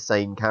being the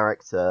same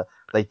character.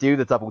 They do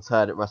the double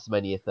turn at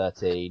WrestleMania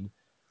 13,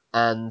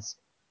 and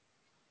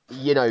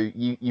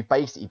you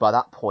basically by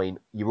that point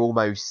you're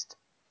almost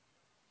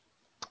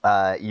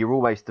a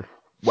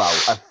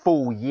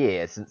full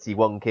year since he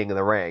won King of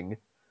the Ring,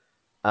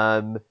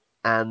 and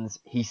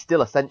he's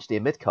still essentially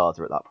a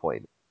mid-carder at that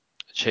point.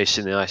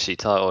 Chasing the IC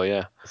title,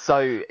 yeah.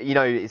 So,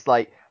 it's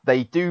like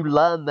they do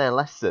learn their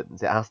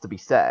lessons, it has to be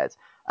said.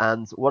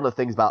 And one of the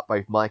things about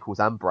both Michaels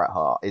and Bret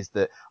Hart is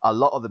that a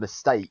lot of the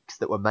mistakes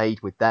that were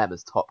made with them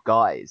as top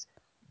guys,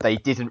 they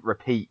didn't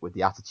repeat with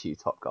the Attitude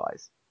top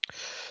guys.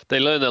 They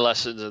learn their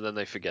lessons and then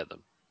they forget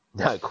them.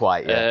 No,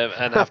 quite, yeah.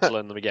 And have to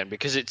learn them again,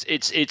 because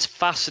it's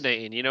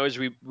fascinating, as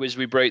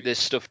we break this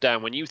stuff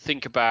down. When you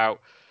think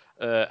about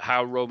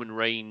how Roman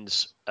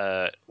Reigns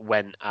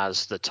went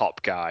as the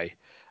top guy,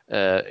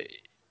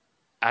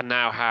 and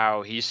now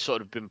how he's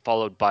sort of been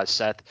followed by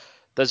Seth,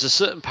 there's a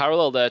certain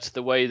parallel there to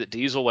the way that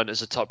Diesel went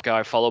as a top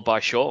guy, followed by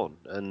Shawn,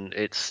 and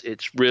it's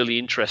really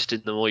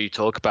interesting the more you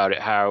talk about it,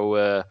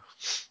 how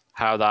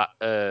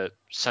that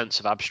sense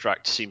of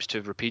abstract seems to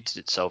have repeated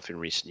itself in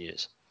recent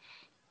years.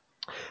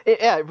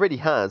 It really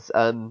has.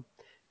 I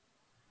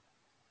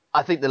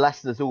think the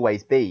lesson has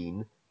always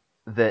been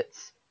that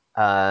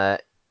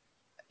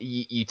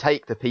you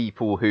take the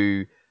people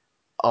who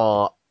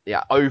are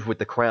over with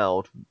the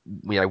crowd,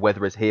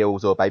 whether as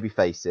heels or baby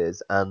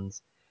faces, and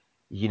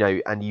you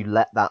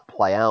let that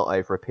play out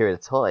over a period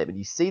of time. And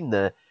you've seen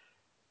the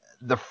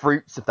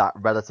fruits of that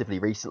relatively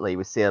recently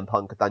with CM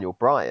Punk and Daniel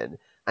Bryan,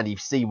 and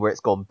you've seen where it's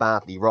gone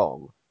badly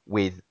wrong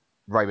with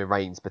Roman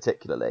Reigns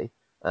particularly,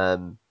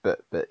 but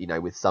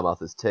with some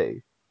others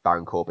too.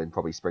 Baron Corbin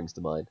probably springs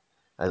to mind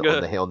on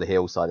the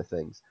heel side of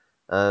things.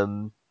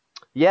 So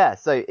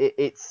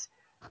it's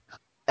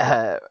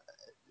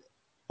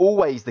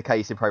always the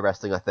case in pro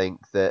wrestling, I think,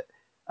 that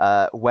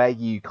where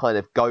you kind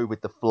of go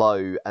with the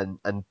flow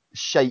and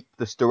shape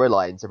the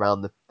storylines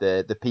around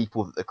the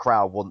people that the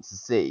crowd wants to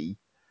see,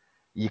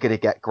 you're going to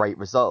get great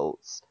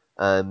results.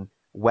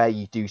 Where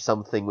you do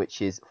something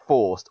which is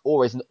forced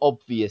or is an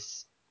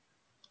obvious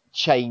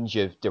change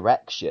of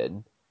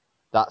direction,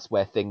 that's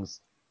where things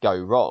go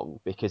wrong.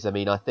 Because,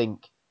 I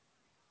think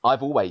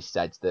I've always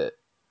said that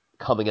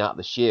coming out of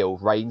the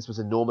Shield, Reigns was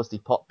enormously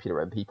popular,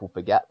 and people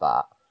forget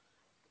that.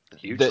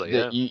 Hugely,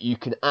 that you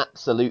can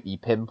absolutely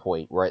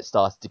pinpoint where it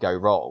started to go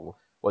wrong.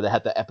 Where they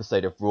had that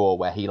episode of Raw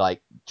where he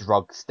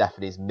drugged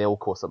Stephanie's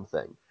milk or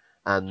something,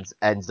 and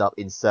ends up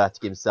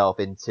inserting himself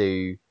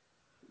into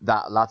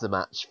that ladder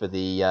match for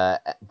the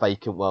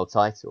vacant world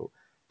title,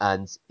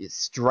 and it's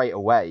straight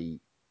away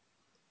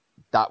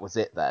that was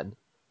it then,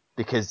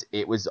 because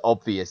it was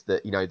obvious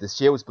that the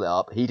Shield split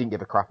up. He didn't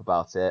give a crap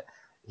about it.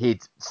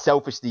 He'd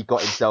selfishly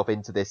got himself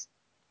into this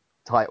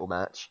title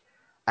match,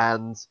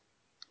 and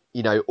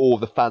all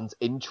the fans'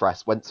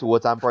 interest went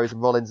towards Ambrose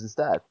and Rollins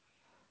instead.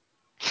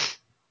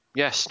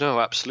 Yes,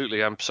 no,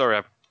 absolutely. I'm sorry,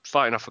 I'm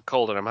fighting off a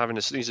cold and I'm having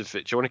a sneezing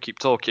fit. Do you want to keep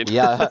talking?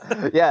 Yeah.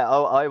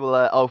 I will.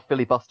 I'll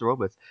filibuster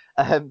onwards.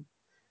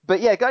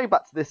 But yeah, going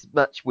back to this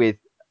match with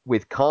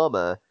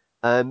Karma,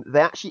 they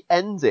actually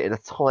end it in a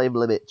time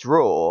limit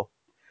draw,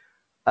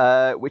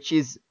 which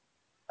is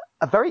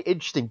a very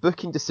interesting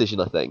booking decision,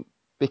 I think,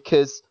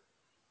 because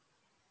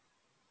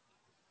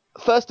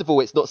first of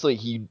all, it's not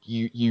something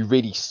you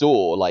really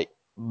saw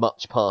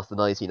much past the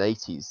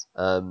 1980s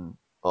on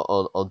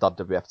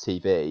WWF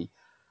TV,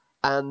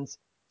 and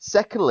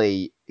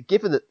secondly,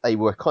 given that they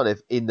were kind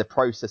of in the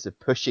process of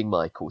pushing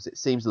Michaels, it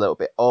seems a little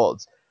bit odd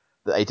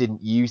that they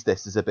didn't use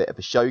this as a bit of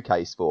a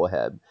showcase for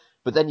him.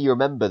 But then you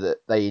remember that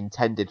they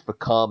intended for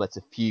Karma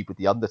to feud with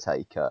The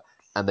Undertaker,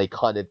 and they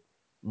kind of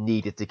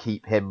needed to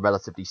keep him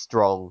relatively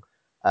strong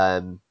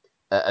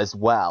as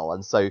well.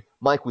 And so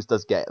Michaels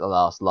does get the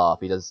last laugh.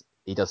 He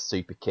does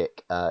super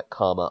kick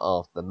Karma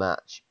after the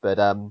match. But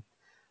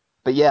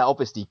yeah,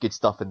 obviously good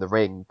stuff in the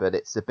ring, but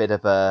it's a bit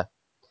of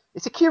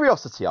it's a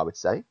curiosity, I would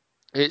say.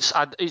 It's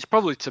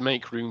probably to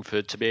make room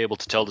to be able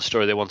to tell the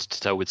story they wanted to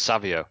tell with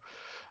Savio,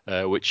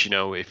 which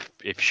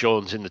if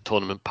Shawn's in the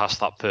tournament past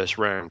that first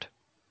round,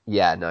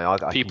 yeah, no,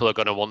 people are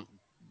going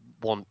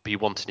to be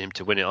wanting him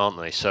to win it, aren't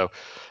they? So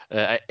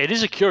it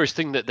is a curious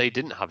thing that they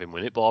didn't have him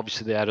win it, but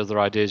obviously they had other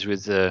ideas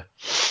with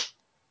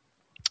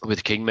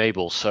King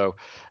Mabel. So,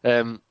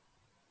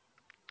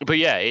 but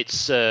yeah,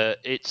 it's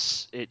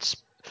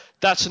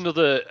that's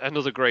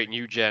another great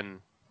new gen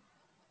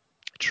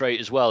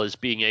trait as well, as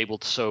being able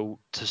to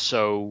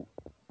so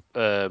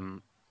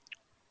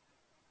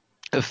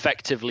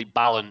effectively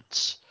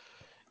balance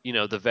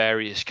the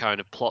various kind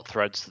of plot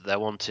threads that they're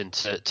wanting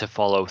to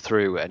follow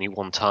through at any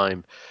one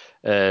time.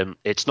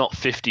 It's not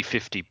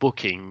 50-50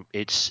 booking,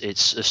 it's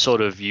a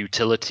sort of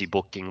utility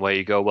booking where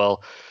you go,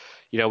 well,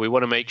 we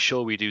want to make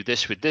sure we do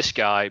this with this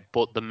guy,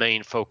 but the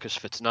main focus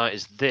for tonight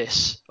is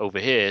this over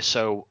here.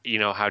 So,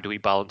 how do we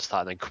balance that?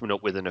 And then coming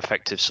up with an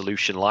effective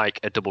solution like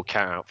a double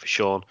count out for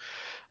Sean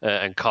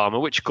and Karma,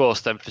 which of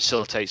course then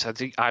facilitates, I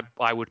think,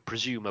 I would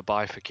presume, a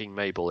buy for King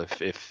Mabel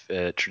if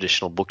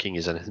traditional booking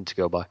is anything to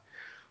go by.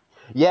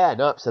 Yeah,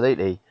 no,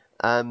 absolutely.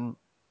 And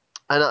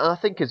I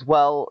think as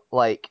well,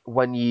 like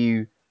when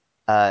you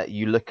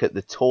look at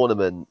the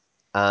tournament,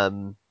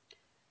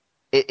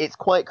 it's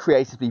quite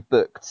creatively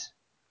booked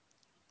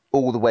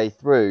all the way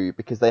through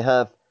because they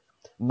have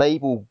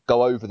Mabel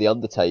go over the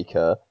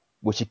Undertaker,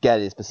 which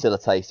again is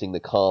facilitating the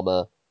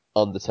Karma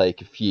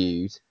Undertaker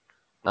feud.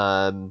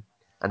 And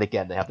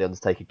again, they have the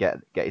Undertaker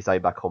get his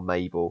own back on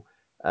Mabel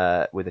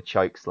with a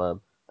choke slam.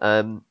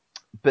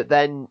 But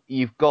then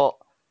you've got,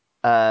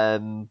 I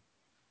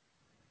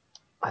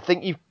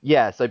think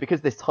so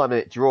because this time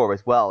limit draw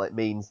as well, it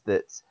means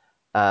that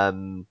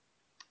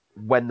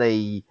when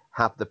they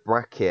have the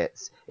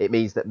brackets, it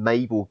means that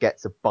Mabel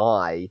gets a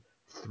bye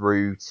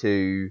through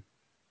to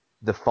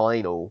the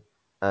final,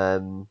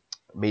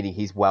 meaning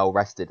he's well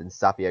rested, and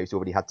Savio's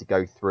already had to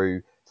go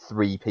through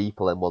 3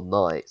 people in one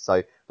night.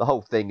 So the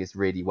whole thing is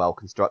really well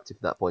constructed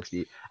from that point of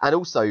view. And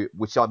also,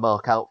 which I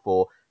mark out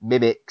for,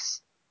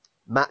 mimics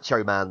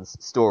Macho Man's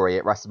story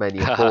at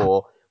WrestleMania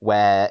 4,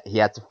 where he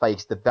had to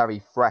face the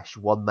very fresh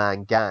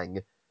one-man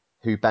gang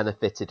who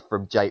benefited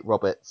from Jake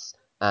Roberts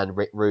and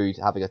Rick Rude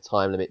having a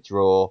time limit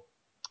draw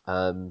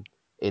in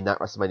that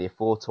WrestleMania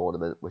 4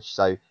 tournament.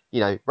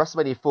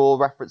 WrestleMania 4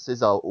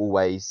 references are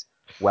always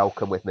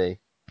welcome with me.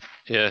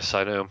 Yes,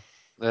 I know.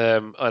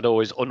 And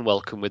always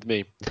unwelcome with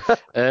me.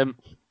 No,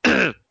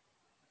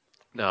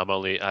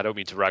 I don't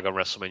mean to rag on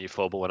WrestleMania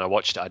 4, but when I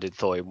watched it, I did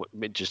thought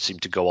it just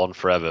seemed to go on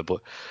forever.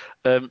 But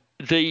and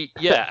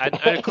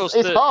of course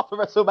it's half of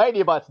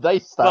WrestleMania by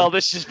today's standards. Well,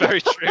 this is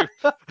very true.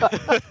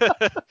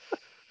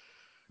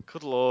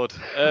 Good Lord.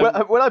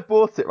 When I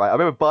bought it, right, I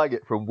remember buying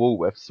it from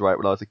Woolworths, right,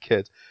 when I was a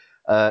kid.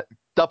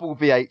 Double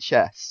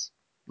VHS,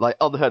 like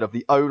unheard of.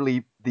 The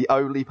only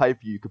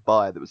pay-per-view you could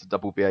buy that was a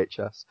double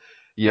VHS.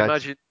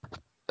 Imagine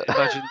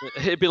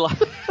it'd be like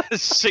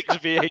 6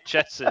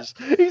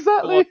 VHSs.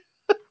 Exactly.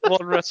 One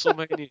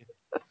WrestleMania.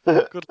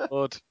 Good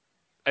Lord.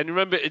 And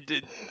remember,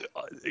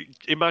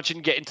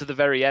 imagine getting to the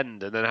very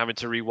end and then having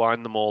to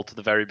rewind them all to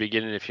the very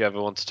beginning if you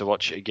ever wanted to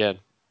watch it again.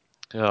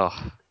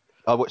 Oh.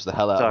 I watched the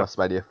hell out of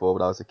WrestleMania 4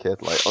 when I was a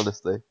kid, like,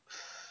 honestly.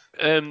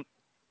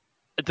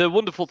 The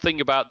wonderful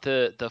thing about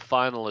the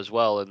final as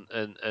well,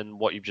 and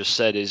what you've just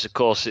said is, of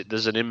course,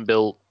 there's an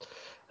inbuilt.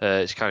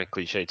 It's kind of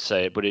cliche to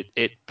say it, but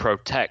it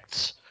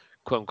protects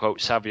quote unquote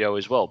Savio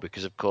as well,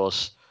 because of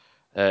course,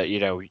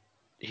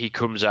 he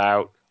comes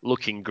out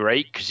looking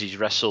great because he's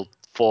wrestled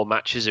 4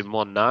 matches in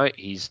one night.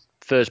 He's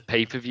first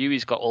pay-per-view.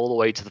 He's got all the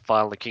way to the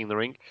final of King of the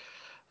Ring.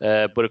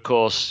 But of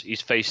course,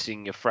 he's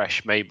facing a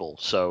fresh Mabel,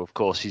 so of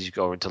course he's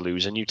going to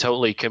lose, and you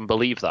totally can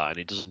believe that, and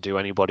it doesn't do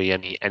anybody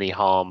any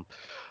harm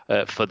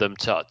for them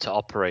to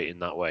operate in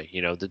that way.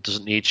 That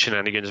doesn't need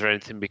shenanigans or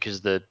anything,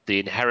 because the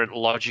inherent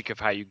logic of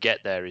how you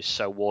get there is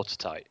so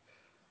watertight.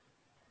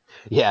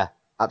 Yeah,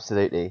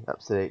 absolutely,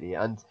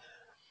 and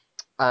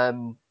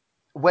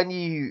when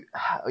you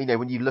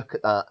look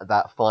at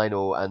that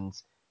final and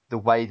the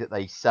way that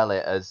they sell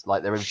it as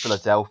like they're in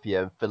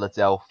Philadelphia, and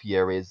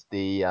Philadelphia is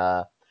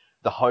the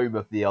home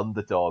of the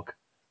underdog,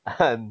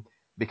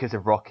 because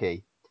of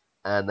Rocky,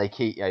 and they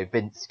keep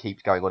Vince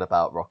keeps going on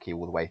about Rocky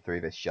all the way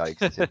through this show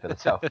because it's in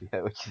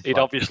Philadelphia, which is He'd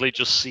obviously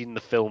just seen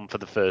the film for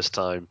the first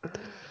time.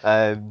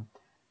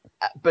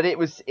 But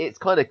it's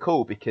kind of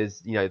cool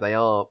because they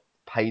are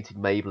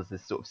painting Mabel as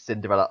this sort of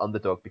Cinderella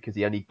underdog because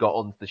he only got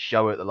onto the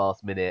show at the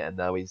last minute and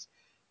now he's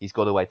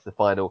gone away to the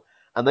final.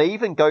 And they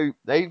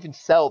even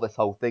sell this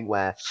whole thing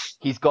where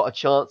he's got a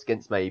chance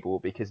against Mabel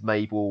because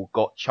Mabel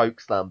got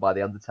chokeslammed by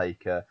the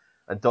Undertaker,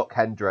 and Doc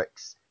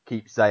Hendricks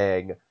keeps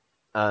saying,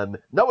 no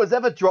one's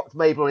ever dropped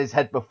Mabel on his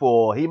head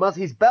before.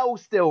 His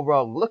bell's still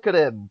wrong. Look at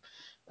him.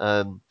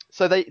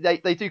 So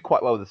they do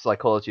quite well with the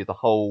psychology of the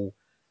whole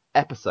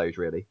episode,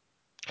 really.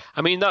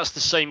 I mean, that's the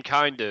same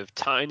kind of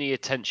tiny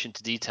attention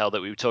to detail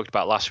that we talked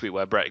about last week,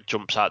 where Bret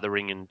jumps out the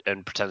ring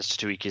and pretends to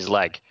tweak his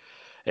leg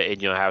in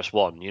Your House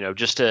 1.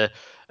 Just a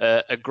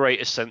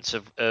greater sense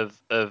of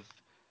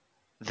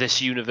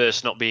this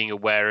universe not being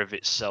aware of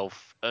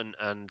itself and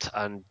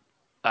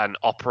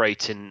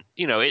operating.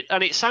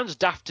 It sounds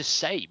daft to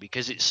say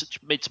because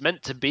it's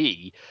meant to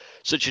be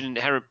such an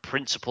inherent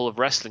principle of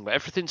wrestling, but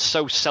everything's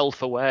so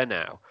self-aware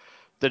now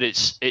that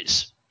it's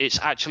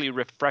actually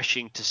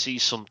refreshing to see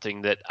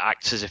something that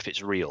acts as if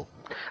it's real.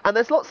 And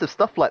there's lots of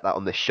stuff like that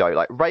on this show.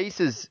 Like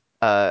Razor's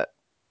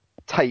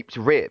taped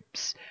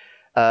ribs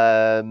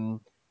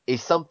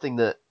is something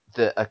that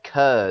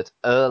occurred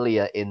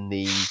earlier in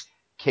the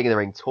King of the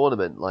Ring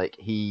tournament. Like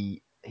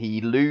he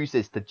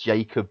loses to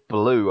Jacob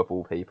Blue, of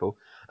all people,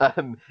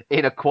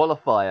 in a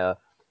qualifier,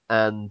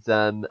 and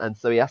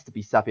so he has to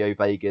be Savio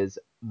Vega's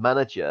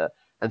manager.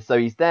 And so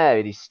he's there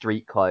in his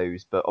street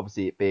clothes, but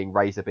obviously it being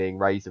Razor,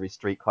 his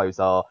street clothes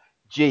are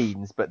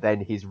jeans, but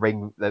then his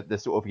ring, the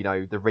sort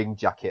of the ring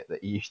jacket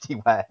that he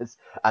usually wears,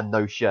 and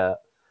no shirt.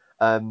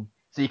 So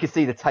you can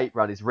see the tape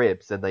around his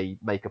ribs, and they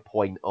make a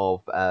point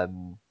of of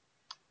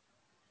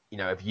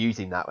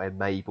using that when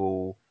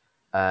Mabel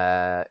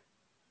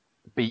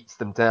beats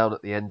them down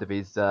at the end of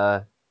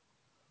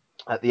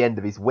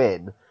his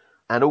win.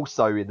 And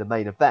also in the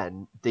main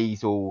event,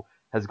 Diesel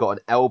has got an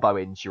elbow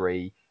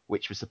injury,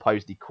 which was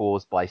supposedly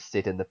caused by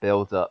Sid in the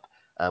build-up,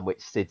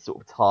 which Sid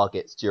sort of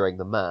targets during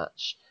the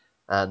match.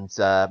 And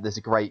there's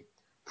a great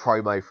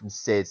promo from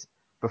Sid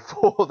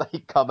before they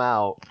come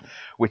out,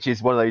 which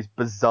is one of those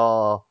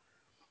bizarre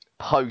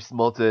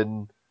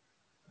postmodern.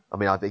 I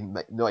mean, I think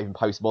not even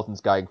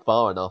postmodern's going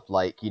far enough.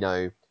 Like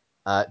Dadaist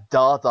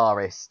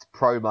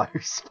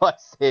promos by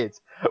Sid,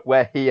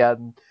 where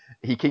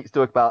he keeps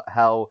talking about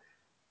how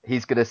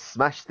he's going to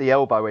smash the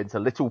elbow into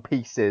little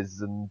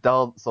pieces and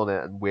dance on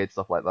it and weird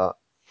stuff like that.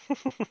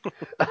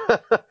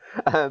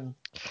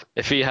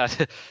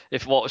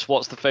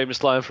 What's the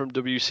famous line from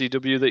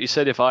WCW that he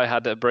said? If I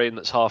had a brain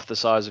that's half the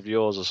size of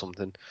yours or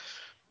something,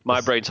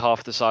 my brain's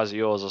half the size of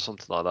yours or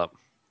something like that.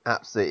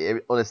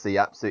 Absolutely, honestly,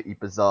 absolutely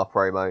bizarre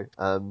promo.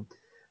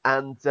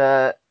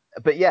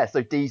 But yeah,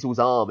 so Diesel's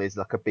arm is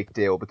like a big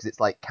deal because it's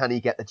like, can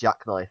he get the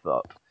jackknife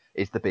up?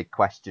 Is the big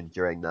question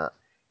during that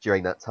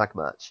tag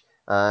match.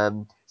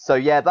 So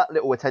yeah, that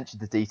little attention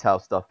to detail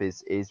stuff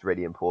is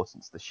really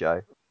important to the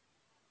show.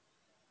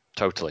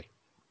 Totally.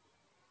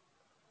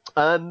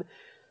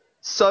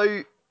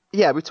 So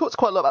yeah, we talked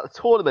quite a lot about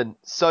the tournament,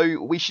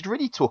 so we should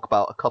really talk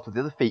about a couple of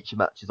the other feature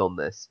matches on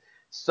this.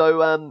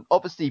 So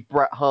obviously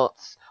Bret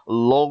Hart's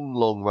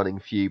long running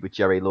feud with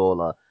Jerry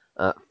Lawler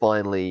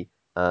finally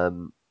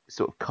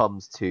sort of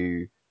comes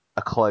to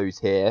a close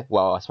here.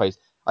 Well, I suppose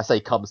I say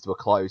comes to a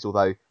close,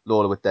 although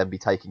Lawler would then be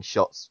taking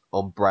shots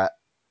on Bret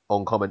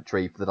on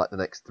commentary for the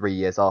next 3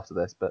 years after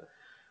this. But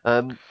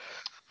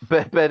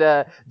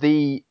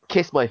the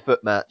Kiss My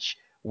Foot match,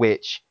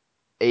 which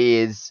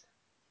is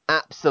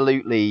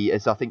absolutely,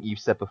 as I think you've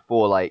said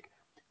before, like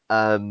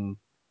all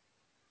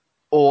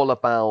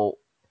about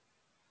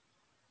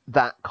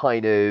that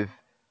kind of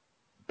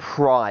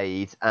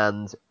pride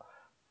and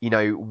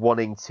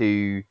wanting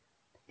to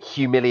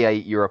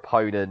humiliate your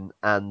opponent,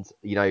 and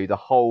the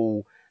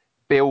whole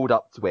build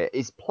up to it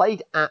is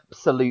played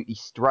absolutely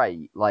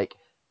straight. Like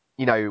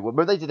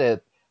when they did a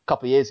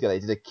couple of years ago, they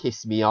did a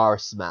Kiss Me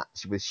Arse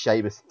match with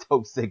Sheamus and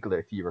Dolph Ziggler,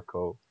 if you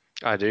recall.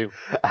 I do.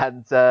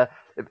 And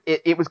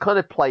it was kind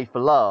of play for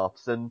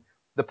laughs. And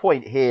the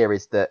point here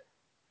is that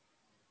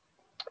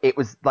it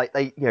was like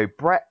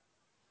Bret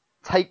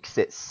takes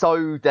it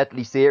so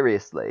deadly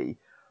seriously.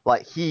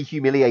 Like, he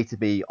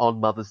humiliated me on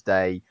Mother's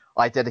Day.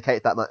 I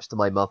dedicated that match to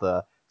my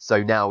mother.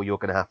 So now you're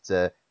gonna have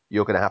to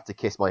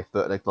kiss my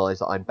foot and acknowledge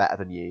that I'm better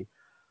than you.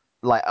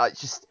 Like,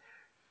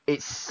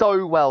 it's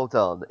so well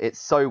done. It's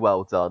so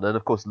well done. And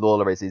of course,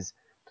 Lawler is his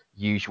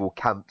usual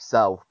camp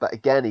self. But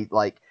again,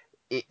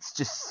 it's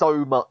just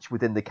so much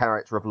within the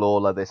character of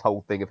Lawler. This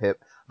whole thing of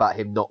about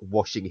him not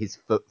washing his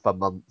foot for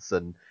months,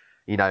 and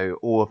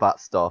all of that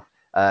stuff.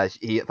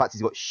 In fact,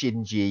 he's got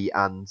Shinji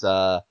and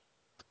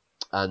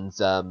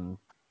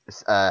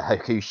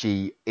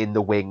Hakushi in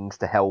the wings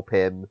to help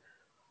him.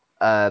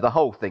 The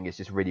whole thing is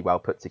just really well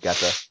put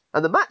together,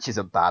 and the match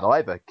isn't bad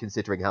either,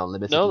 considering how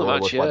limited Lawler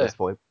was by this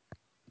point.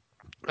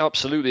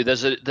 Absolutely.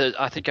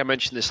 I think I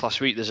mentioned this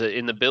last week.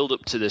 In the build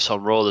up to this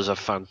on Raw, there's a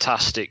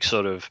fantastic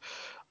sort of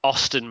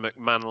Austin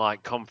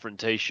McMahon-like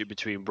confrontation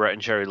between Bret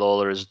and Jerry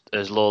Lawler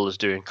as Lawler's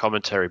doing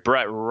commentary.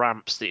 Bret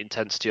ramps the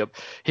intensity up.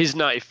 His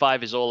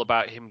 95 is all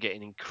about him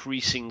getting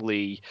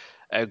increasingly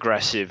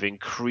aggressive,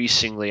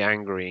 increasingly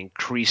angry,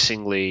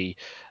 increasingly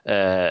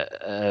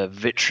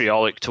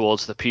vitriolic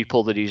towards the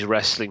people that he's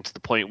wrestling, to the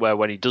point where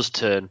when he does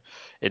turn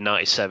in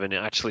 97, it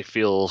actually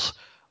feels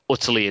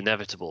utterly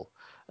inevitable.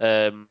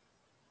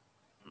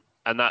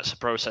 And that's a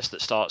process that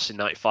starts in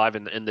 95,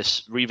 and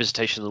this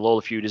revisitation of the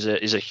Lawler feud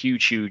is a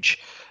huge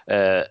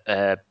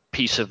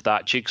piece of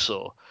that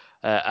jigsaw.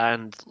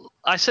 And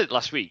I said it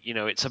last week,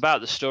 it's about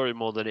the story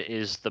more than it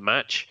is the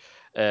match.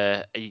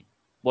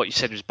 What you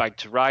said was bagged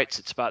to rights.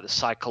 It's about the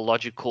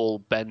psychological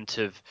bent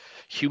of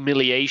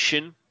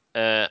humiliation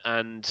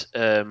and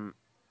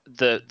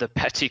the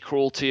petty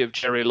cruelty of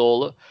Jerry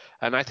Lawler.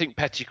 And I think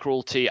petty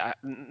cruelty,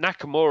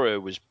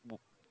 Nakamura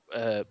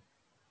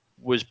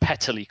was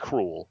pettily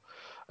cruel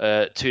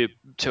to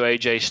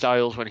AJ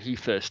Styles when he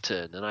first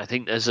turned, and I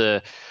think there's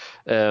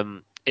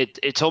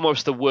it's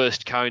almost the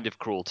worst kind of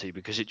cruelty,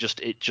 because it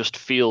just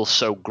feels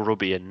so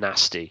grubby and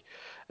nasty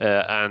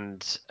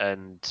and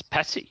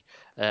petty,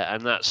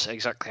 and that's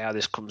exactly how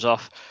this comes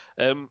off.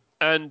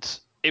 And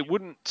it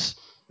wouldn't,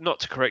 not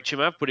to correct you,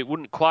 Mav, but it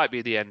wouldn't quite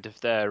be the end of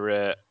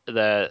their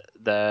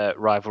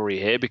rivalry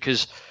here,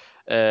 because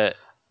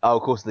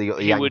of course, they got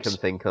the Yankum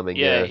thing coming.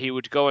 Yeah, he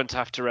would go on to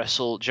have to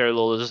wrestle Jerry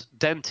Lawler's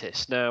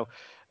dentist. Now,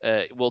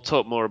 we'll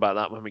talk more about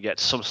that when we get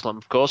to SummerSlam,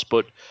 of course,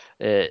 but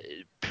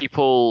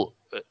people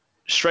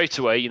straight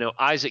away,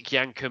 Isaac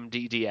Yankum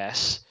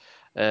DDS,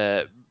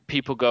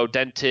 people go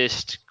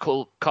dentist,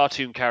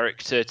 cartoon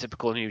character,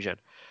 typical New Gen.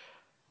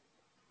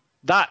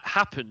 that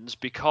happens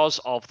because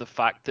of the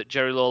fact that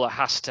Jerry Lawler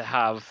has to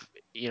have,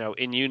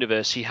 in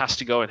universe, he has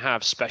to go and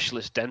have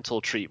specialist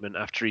dental treatment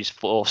after he's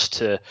forced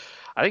to.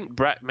 I think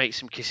Bret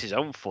makes him kiss his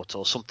own foot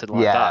or something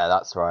like that. Yeah,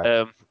 that's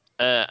right.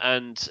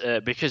 And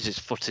because his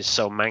foot is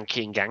so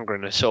manky and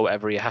gangrenous or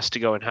whatever, he has to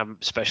go and have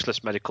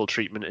specialist medical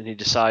treatment, and he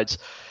decides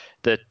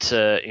that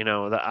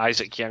that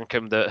Isaac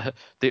Yankem,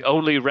 the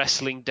only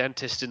wrestling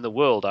dentist in the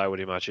world, I would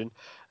imagine,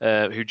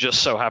 who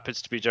just so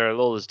happens to be Jerry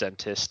Lawler's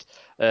dentist,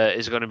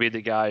 is going to be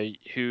the guy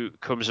who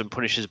comes and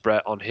punishes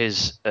Bret on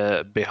his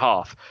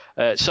behalf.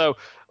 So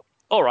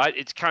all right,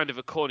 it's kind of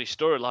a corny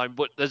storyline,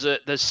 but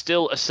there's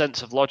still a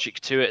sense of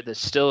logic to it. There's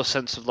still a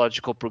sense of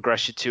logical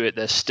progression to it.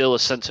 There's still a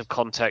sense of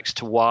context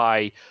to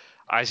why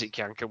Isaac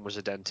Yankem was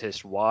a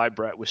dentist, why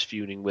Bret was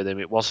feuding with him.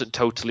 It wasn't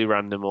totally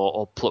random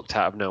or plucked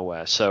out of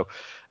nowhere. So,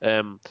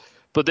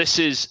 but this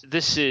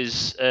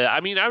is.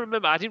 I mean, I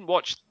remember I didn't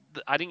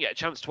get a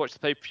chance to watch the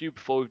pay-per-view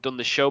before we've done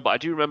this show, but I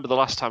do remember the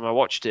last time I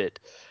watched it,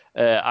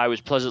 I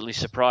was pleasantly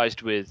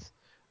surprised with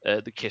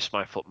the Kiss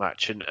My Foot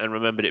match, and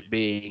remembered it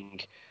being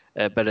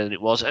better than it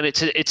was. And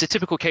it's a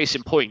typical case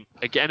in point,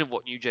 again, of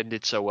what New Gen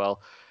did so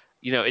well.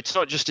 It's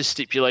not just a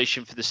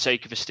stipulation for the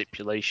sake of a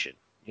stipulation.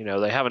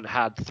 They haven't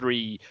had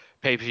 3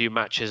 pay-per-view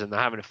matches and they're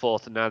having a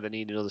 4th, and now they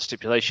need another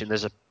stipulation.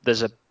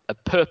 There's a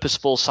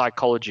purposeful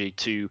psychology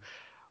to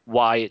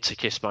why it's a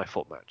Kiss My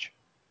Foot match.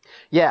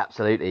 Yeah,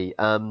 absolutely.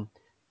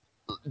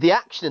 The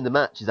action in the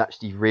match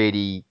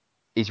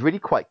is really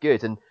quite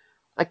good, and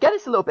again,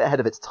 it's a little bit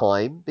ahead of its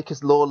time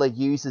because Lawler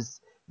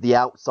uses the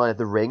outside of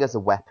the ring as a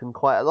weapon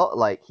quite a lot.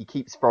 Like, he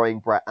keeps throwing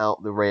Bret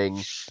out the ring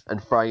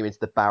and throwing him into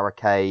the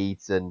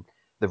barricades and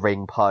the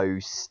ring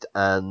post,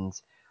 and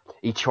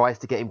he tries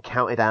to get him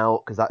counted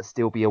out because that'd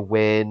still be a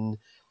win.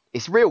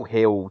 It's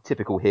real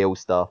typical heel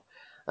stuff.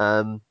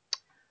 Um,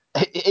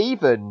 it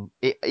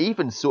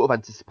even sort of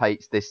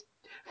anticipates this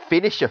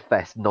finisher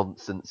fest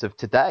nonsense of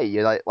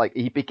today. Like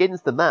he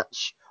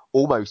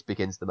almost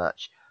begins the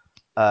match.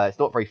 It's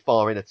not very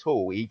far in at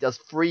all. He does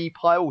 3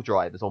 pile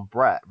drivers on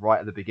Bret right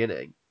at the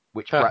beginning,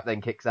 which Bret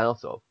then kicks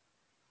out of.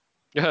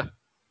 Yeah,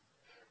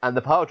 And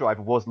the pile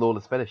driver was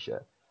Lawler's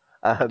finisher.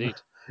 indeed.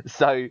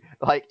 So,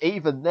 like,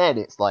 even then,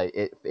 it's like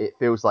it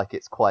feels like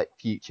it's quite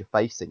future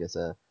facing as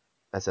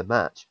a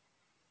match.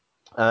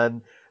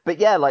 But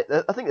yeah, like,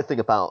 I think the thing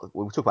about,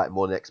 we'll talk about it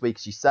more next week,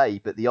 as you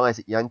say, but the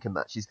Isaac Yankem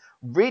match is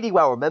really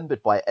well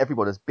remembered by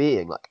everyone as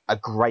being like a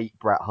great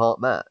Bret Hart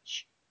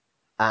match,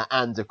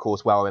 and of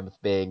course well remembered for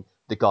being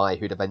the guy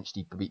who'd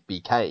eventually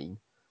became.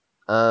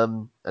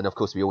 And of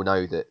course we all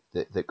know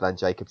that Glenn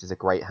Jacobs is a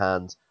great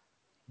hand,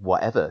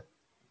 whatever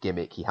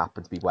gimmick he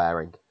happened to be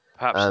wearing.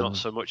 Perhaps not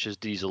so much as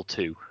Diesel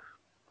 2.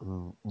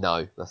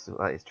 No,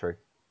 that is true.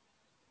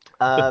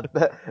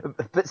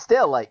 But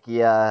still, like,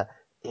 yeah,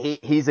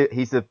 he's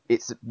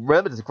it's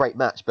remembered as a great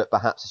match, but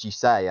perhaps, as you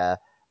say, a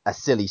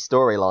silly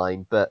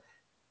storyline. But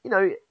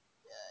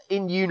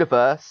in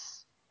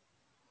universe,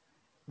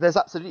 there's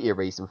absolutely a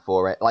reason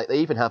for it. Like,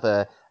 they even have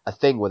a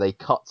thing where they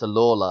cut to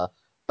Lawler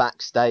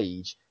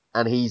backstage,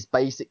 and he's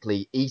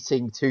basically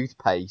eating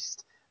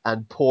toothpaste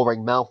and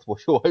pouring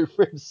mouthwash all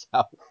over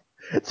himself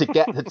to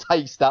get the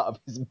taste out of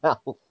his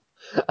mouth.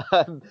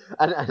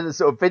 And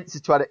sort of Vince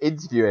is trying to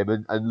interview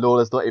him, and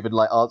Lawler's not even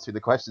like answering the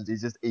questions.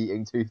 He's just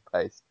eating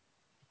toothpaste.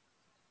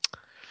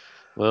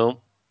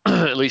 Well,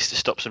 at least it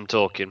stops him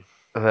talking.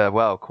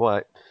 Well,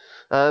 quite.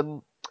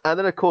 And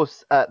then, of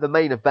course, the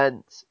main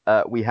event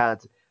we had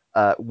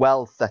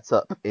well set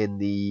up in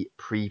the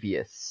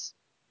previous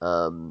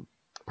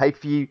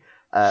pay-per-view.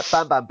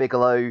 Bam Bam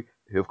Bigelow,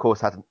 who, of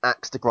course, had an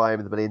axe to grind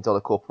with the $1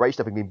 Million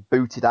Corporation, having been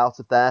booted out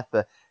of there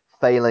for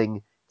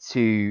failing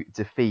to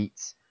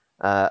defeat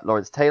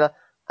Lawrence Taylor,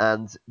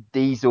 and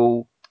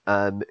Diesel,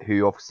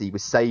 who obviously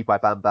was saved by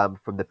Bam Bam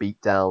from the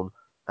beatdown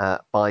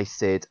by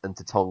Sid and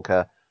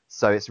Tatanka.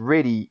 So it's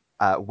really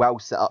well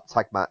set up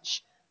tag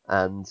match,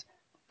 and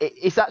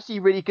it's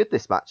actually really good,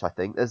 this match, I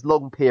think. There's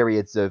long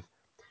periods of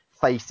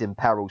face in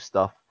peril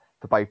stuff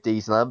for both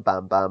Diesel and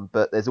Bam Bam,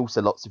 but there's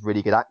also lots of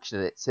really good action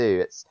in it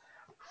too. It's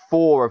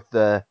 4 of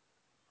the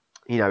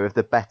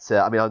better,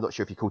 I mean, I'm not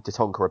sure if you call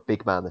Tatanka a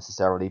big man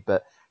necessarily,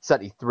 but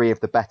certainly 3 of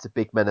the better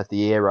big men of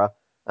the era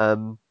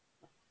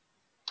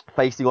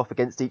facing off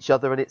against each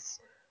other, and it's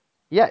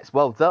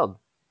well done.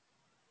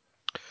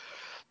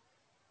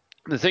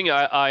 The thing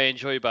I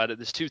enjoy about it,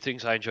 there's 2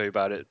 things I enjoy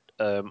about it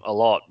a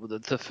lot.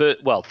 The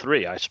first, well,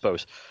 3, I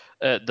suppose.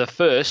 The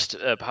first,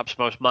 perhaps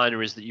most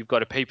minor, is that you've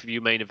got a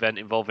pay-per-view main event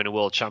involving a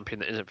world champion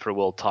that isn't for a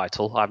world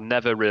title. I've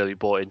never really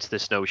bought into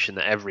this notion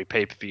that every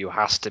pay-per-view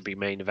has to be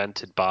main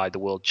evented by the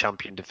world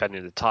champion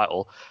defending the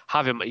title.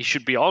 He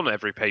should be on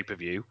every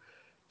pay-per-view.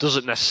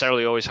 Doesn't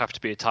necessarily always have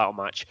to be a title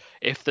match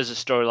if there's a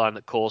storyline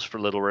that calls for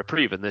a little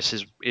reprieve, and this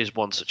is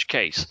one such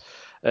case.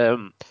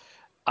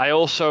 I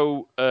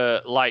also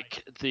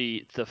like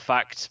the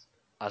fact,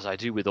 as I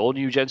do with all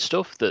New Gen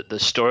stuff, that the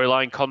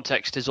storyline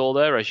context is all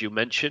there, as you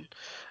mentioned.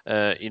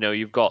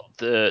 You've got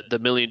the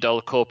 $1 Million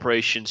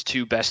Corporation's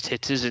 2 best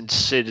hitters in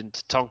Sid and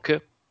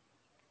Tatanka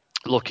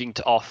looking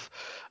to off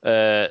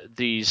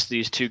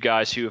these two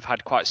guys who have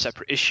had quite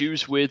separate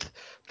issues with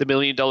the $1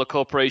 Million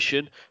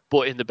Corporation,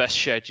 but in the best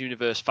shared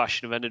universe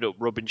fashion have ended up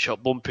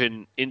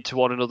bumping into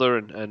one another,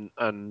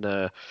 and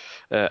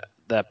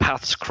their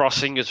paths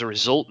crossing as a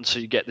result, and so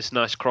you get this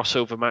nice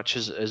crossover match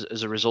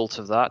as a result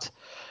of that.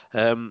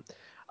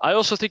 I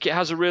also think it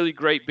has a really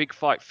great big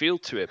fight feel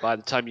to it by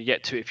the time you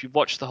get to it. If you've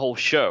watched the whole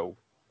show,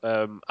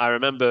 I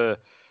remember,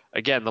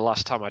 again, the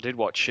last time I did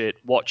watch it,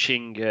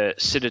 watching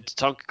Sid and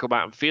Tatanka come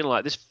out and feeling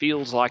like this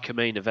feels like a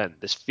main event.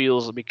 This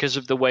feels, because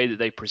of the way that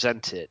they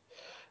present it,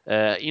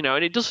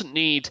 and it doesn't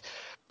need.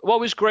 What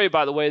was great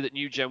about the way that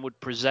New Gen would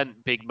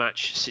present big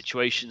match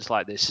situations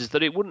like this is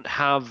that it wouldn't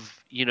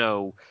have,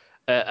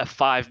 a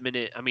 5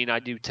 minute. I mean, I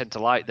do tend to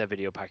like their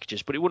video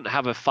packages, but it wouldn't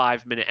have a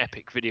 5 minute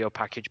epic video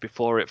package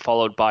before it,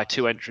 followed by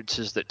two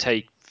entrances that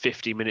take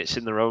 50 minutes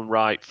in their own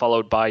right,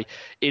 followed by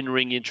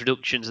in-ring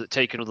introductions that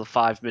take another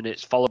 5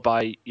 minutes, followed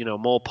by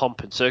more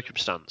pomp and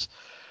circumstance.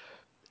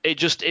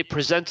 It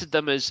presented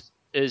them as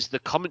the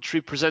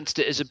commentary presented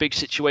it as a big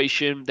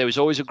situation. There was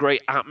always a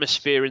great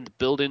atmosphere in the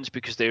buildings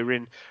because they were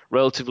in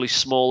relatively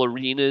small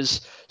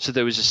arenas, so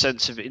there was a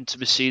sense of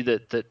intimacy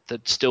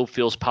that still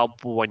feels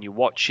palpable when you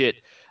watch it.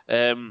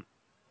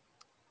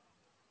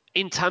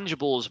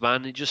 Intangibles,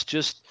 man, it just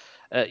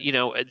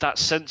that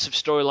sense of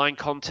storyline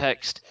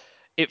context.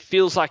 It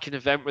feels like an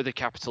event with a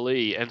capital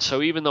E, and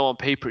so even though on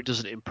paper it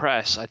doesn't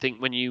impress, I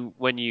think when you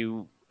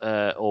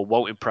or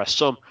won't impress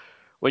some,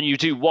 when you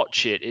do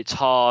watch it, it's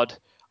hard,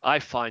 I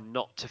find,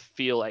 not to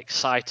feel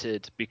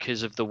excited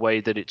because of the way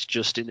that it's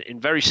just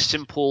in very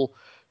simple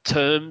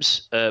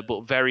terms,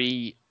 but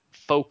very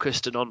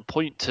focused and on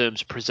point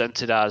terms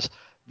presented as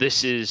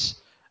this is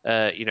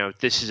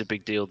this is a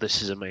big deal.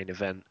 This is a main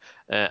event,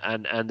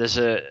 and there's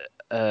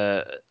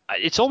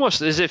it's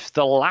almost as if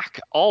the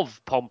lack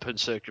of pomp and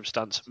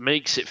circumstance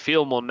makes it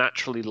feel more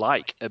naturally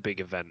like a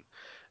big event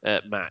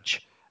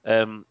match.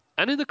 And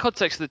in the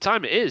context of the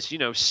time, it is.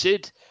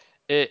 Sid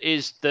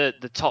is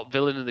the top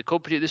villain in the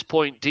company at this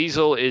point.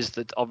 Diesel is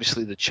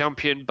obviously the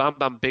champion. Bam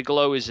Bam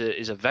Bigelow is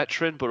a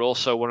veteran, but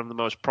also one of the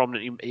most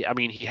prominent. I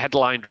mean, he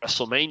headlined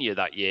WrestleMania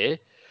that year.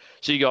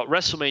 So you got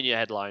WrestleMania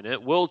headliner,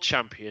 world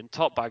champion,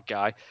 top bad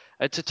guy.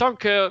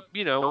 Tatanka,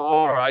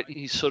 all right,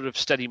 he's sort of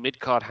steady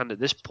mid-card hand at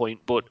this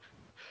point, but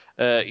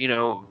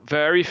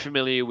very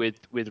familiar with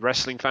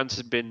wrestling fans,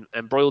 has been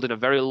embroiled in a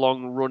very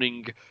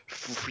long-running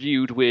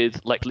feud with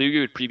Lex Luger,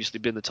 who had previously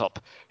been the top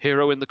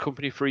hero in the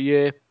company for a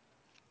year.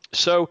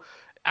 So,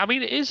 I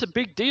mean, it is a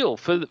big deal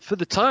for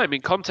the time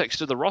in context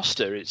of the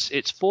roster.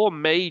 It's four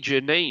major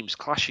names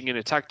clashing in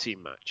a tag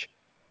team match.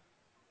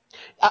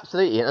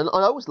 Absolutely, and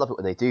I always love it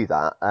when they do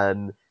that.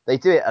 They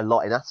do it a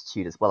lot in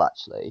Attitude as well.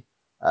 Actually,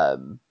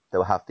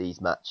 they'll have these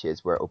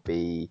matches where it'll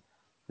be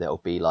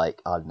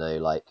like, I don't know,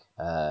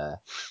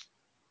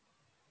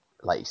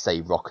 like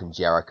say Rock and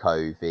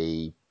Jericho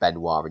v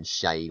Benoit and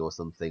Shane or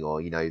something,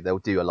 or they'll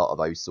do a lot of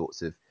those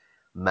sorts of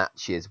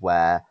matches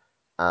where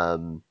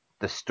the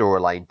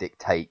storyline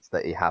dictates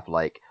that you have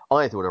like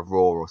either on a Raw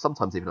or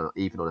sometimes even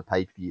on a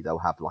pay-per-view they'll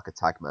have like a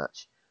tag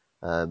match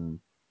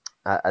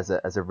as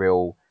a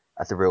real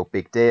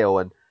big deal,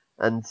 and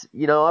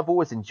I've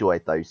always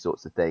enjoyed those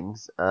sorts of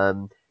things.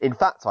 In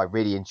fact, I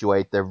really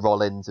enjoyed the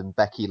Rollins and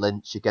Becky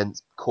Lynch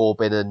against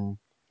Corbin and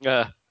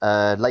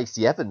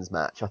Lacey Evans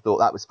match. I thought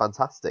that was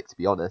fantastic, to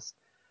be honest,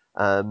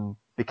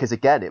 because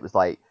again it was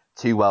like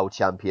two world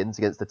champions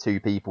against the two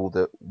people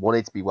that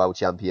wanted to be world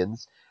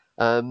champions.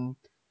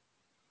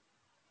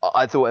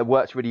 I thought it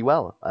worked really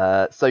well.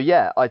 So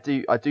yeah, I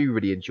do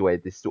really enjoy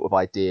this sort of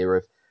idea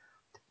of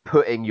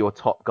putting your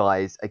top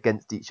guys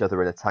against each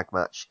other in a tag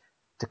match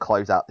to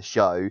close out the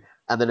show,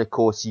 and then of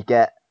course you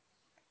get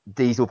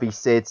Diesel v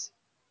Sid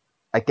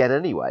again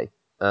anyway,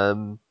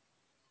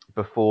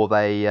 before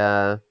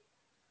they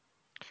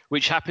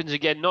which happens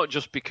again not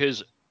just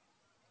because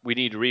we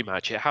need a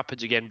rematch, it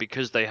happens again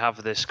because they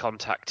have this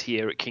contact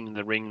here at King of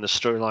the Ring. The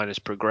storyline has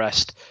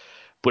progressed,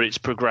 but it's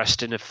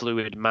progressed in a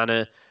fluid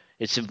manner.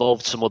 It's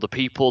involved some other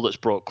people, that's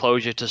brought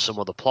closure to some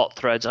other plot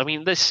threads. I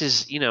mean, this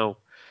is,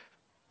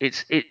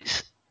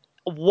 it's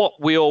what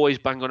we always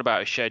bang on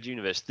about a shared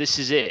universe. This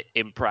is it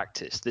in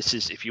practice. This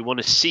is, if you want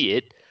to see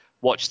it,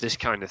 watch this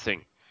kind of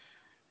thing.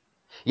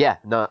 Yeah,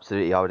 no,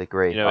 absolutely, I would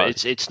agree.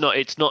 It's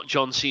not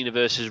John Cena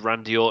versus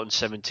Randy Orton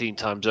 17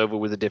 times over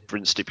with a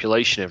different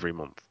stipulation every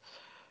month.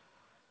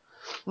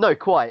 No,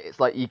 quite. It's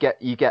like you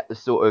get the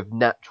sort of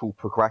natural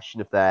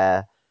progression of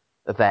their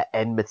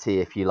enmity,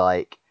 if you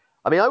like.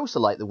 I mean, I also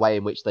like the way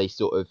in which they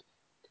sort of,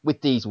 with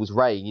Diesel's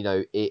reign,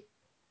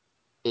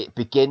 it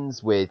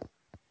begins with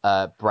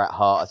Bret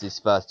Hart as his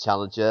first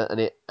challenger, and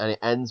it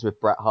ends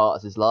with Bret Hart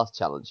as his last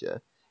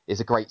challenger. There's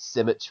a great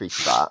symmetry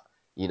to that.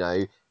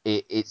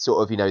 It's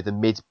sort of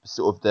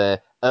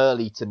the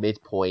early to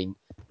midpoint.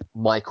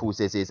 Michaels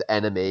is his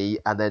enemy,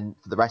 and then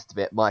for the rest of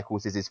it,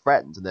 Michaels is his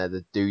friend, and they're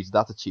the dudes with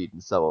attitude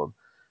and so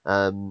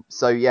on.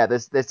 So yeah,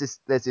 there's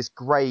this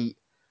great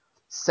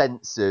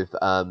sense of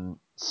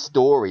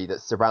story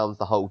that surrounds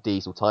the whole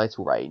Diesel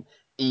title reign,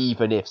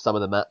 even if some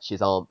of the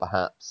matches aren't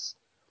perhaps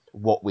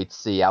what we'd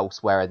see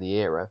elsewhere in the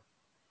era.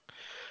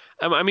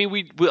 I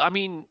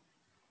mean,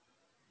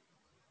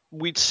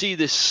 we'd see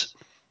this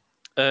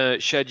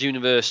shared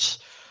universe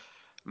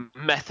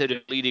method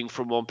of leading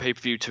from one pay per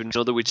view to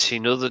another. We'd see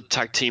another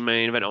tag team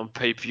main event on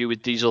pay per view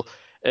with Diesel.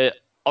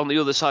 On the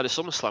other side of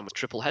SummerSlam with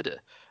triple header,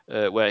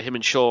 where him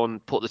and Shawn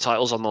put the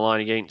titles on the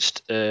line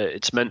against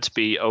it's meant to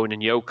be Owen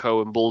and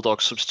Yoko, and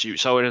Bulldog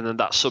substitutes Owen, and then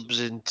that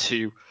subs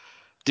into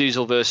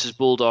Diesel versus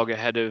Bulldog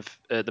ahead of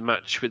the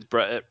match with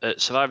Bret at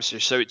Survivor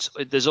Series.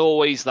 So there's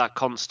always that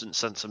constant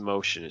sense of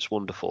motion. It's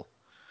wonderful.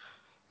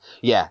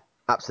 Yeah,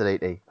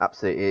 absolutely.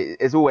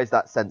 There's always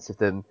that sense of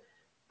them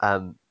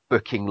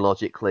booking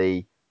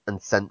logically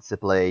and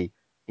sensibly,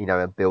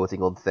 and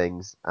building on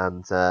things,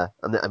 and I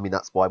mean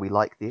that's why we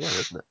like the era,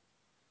 isn't it?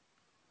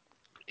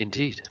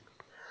 Indeed.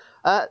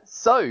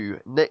 So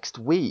next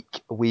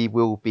week we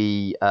will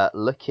be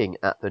looking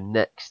at the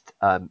next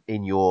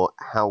In Your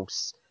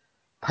House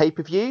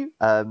pay-per-view,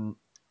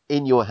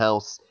 In Your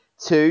House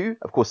 2,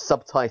 of course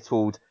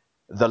subtitled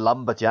The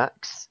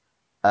Lumberjacks.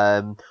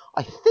 I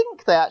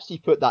think they actually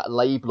put that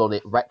label on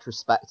it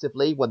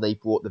retrospectively when they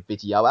brought the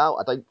video out.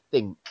 I don't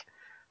think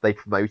they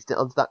promoted it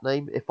under that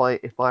name, if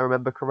I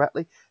remember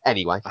correctly.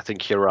 Anyway, I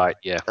think you're right.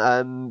 Yeah.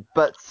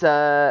 But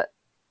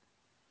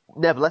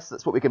nevertheless,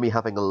 that's what we're going to be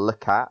having a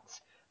look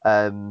at.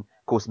 Of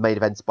course, main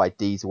events by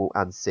Diesel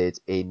and Sid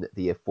in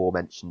the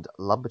aforementioned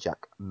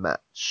Lumberjack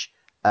match.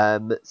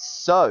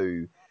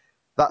 So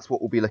that's what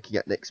we'll be looking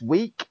at next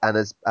week. And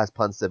as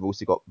planned, we've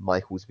also got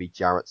Michaels v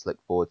Jarrett to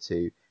look forward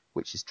to,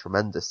 which is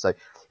tremendous. So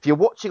if you're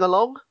watching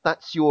along,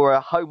 that's your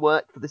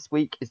homework for this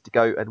week, is to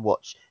go and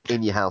watch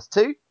In Your House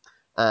 2.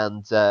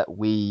 And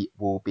we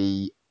will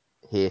be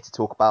here to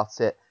talk about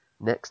it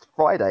next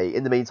Friday.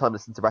 In the meantime,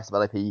 listen to the rest of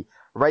LOP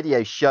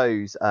radio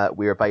shows.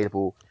 We're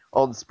available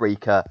on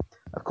Spreaker,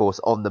 of course,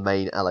 on the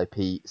main LOP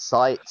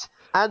site,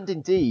 and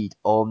indeed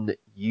on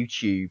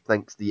YouTube,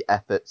 thanks to the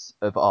efforts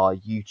of our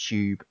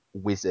YouTube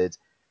wizard,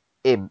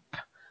 Imp.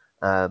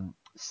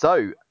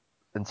 So,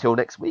 until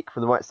next week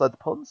from the right side of the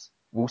ponds,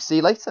 we'll see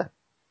you later.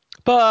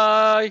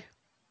 Bye.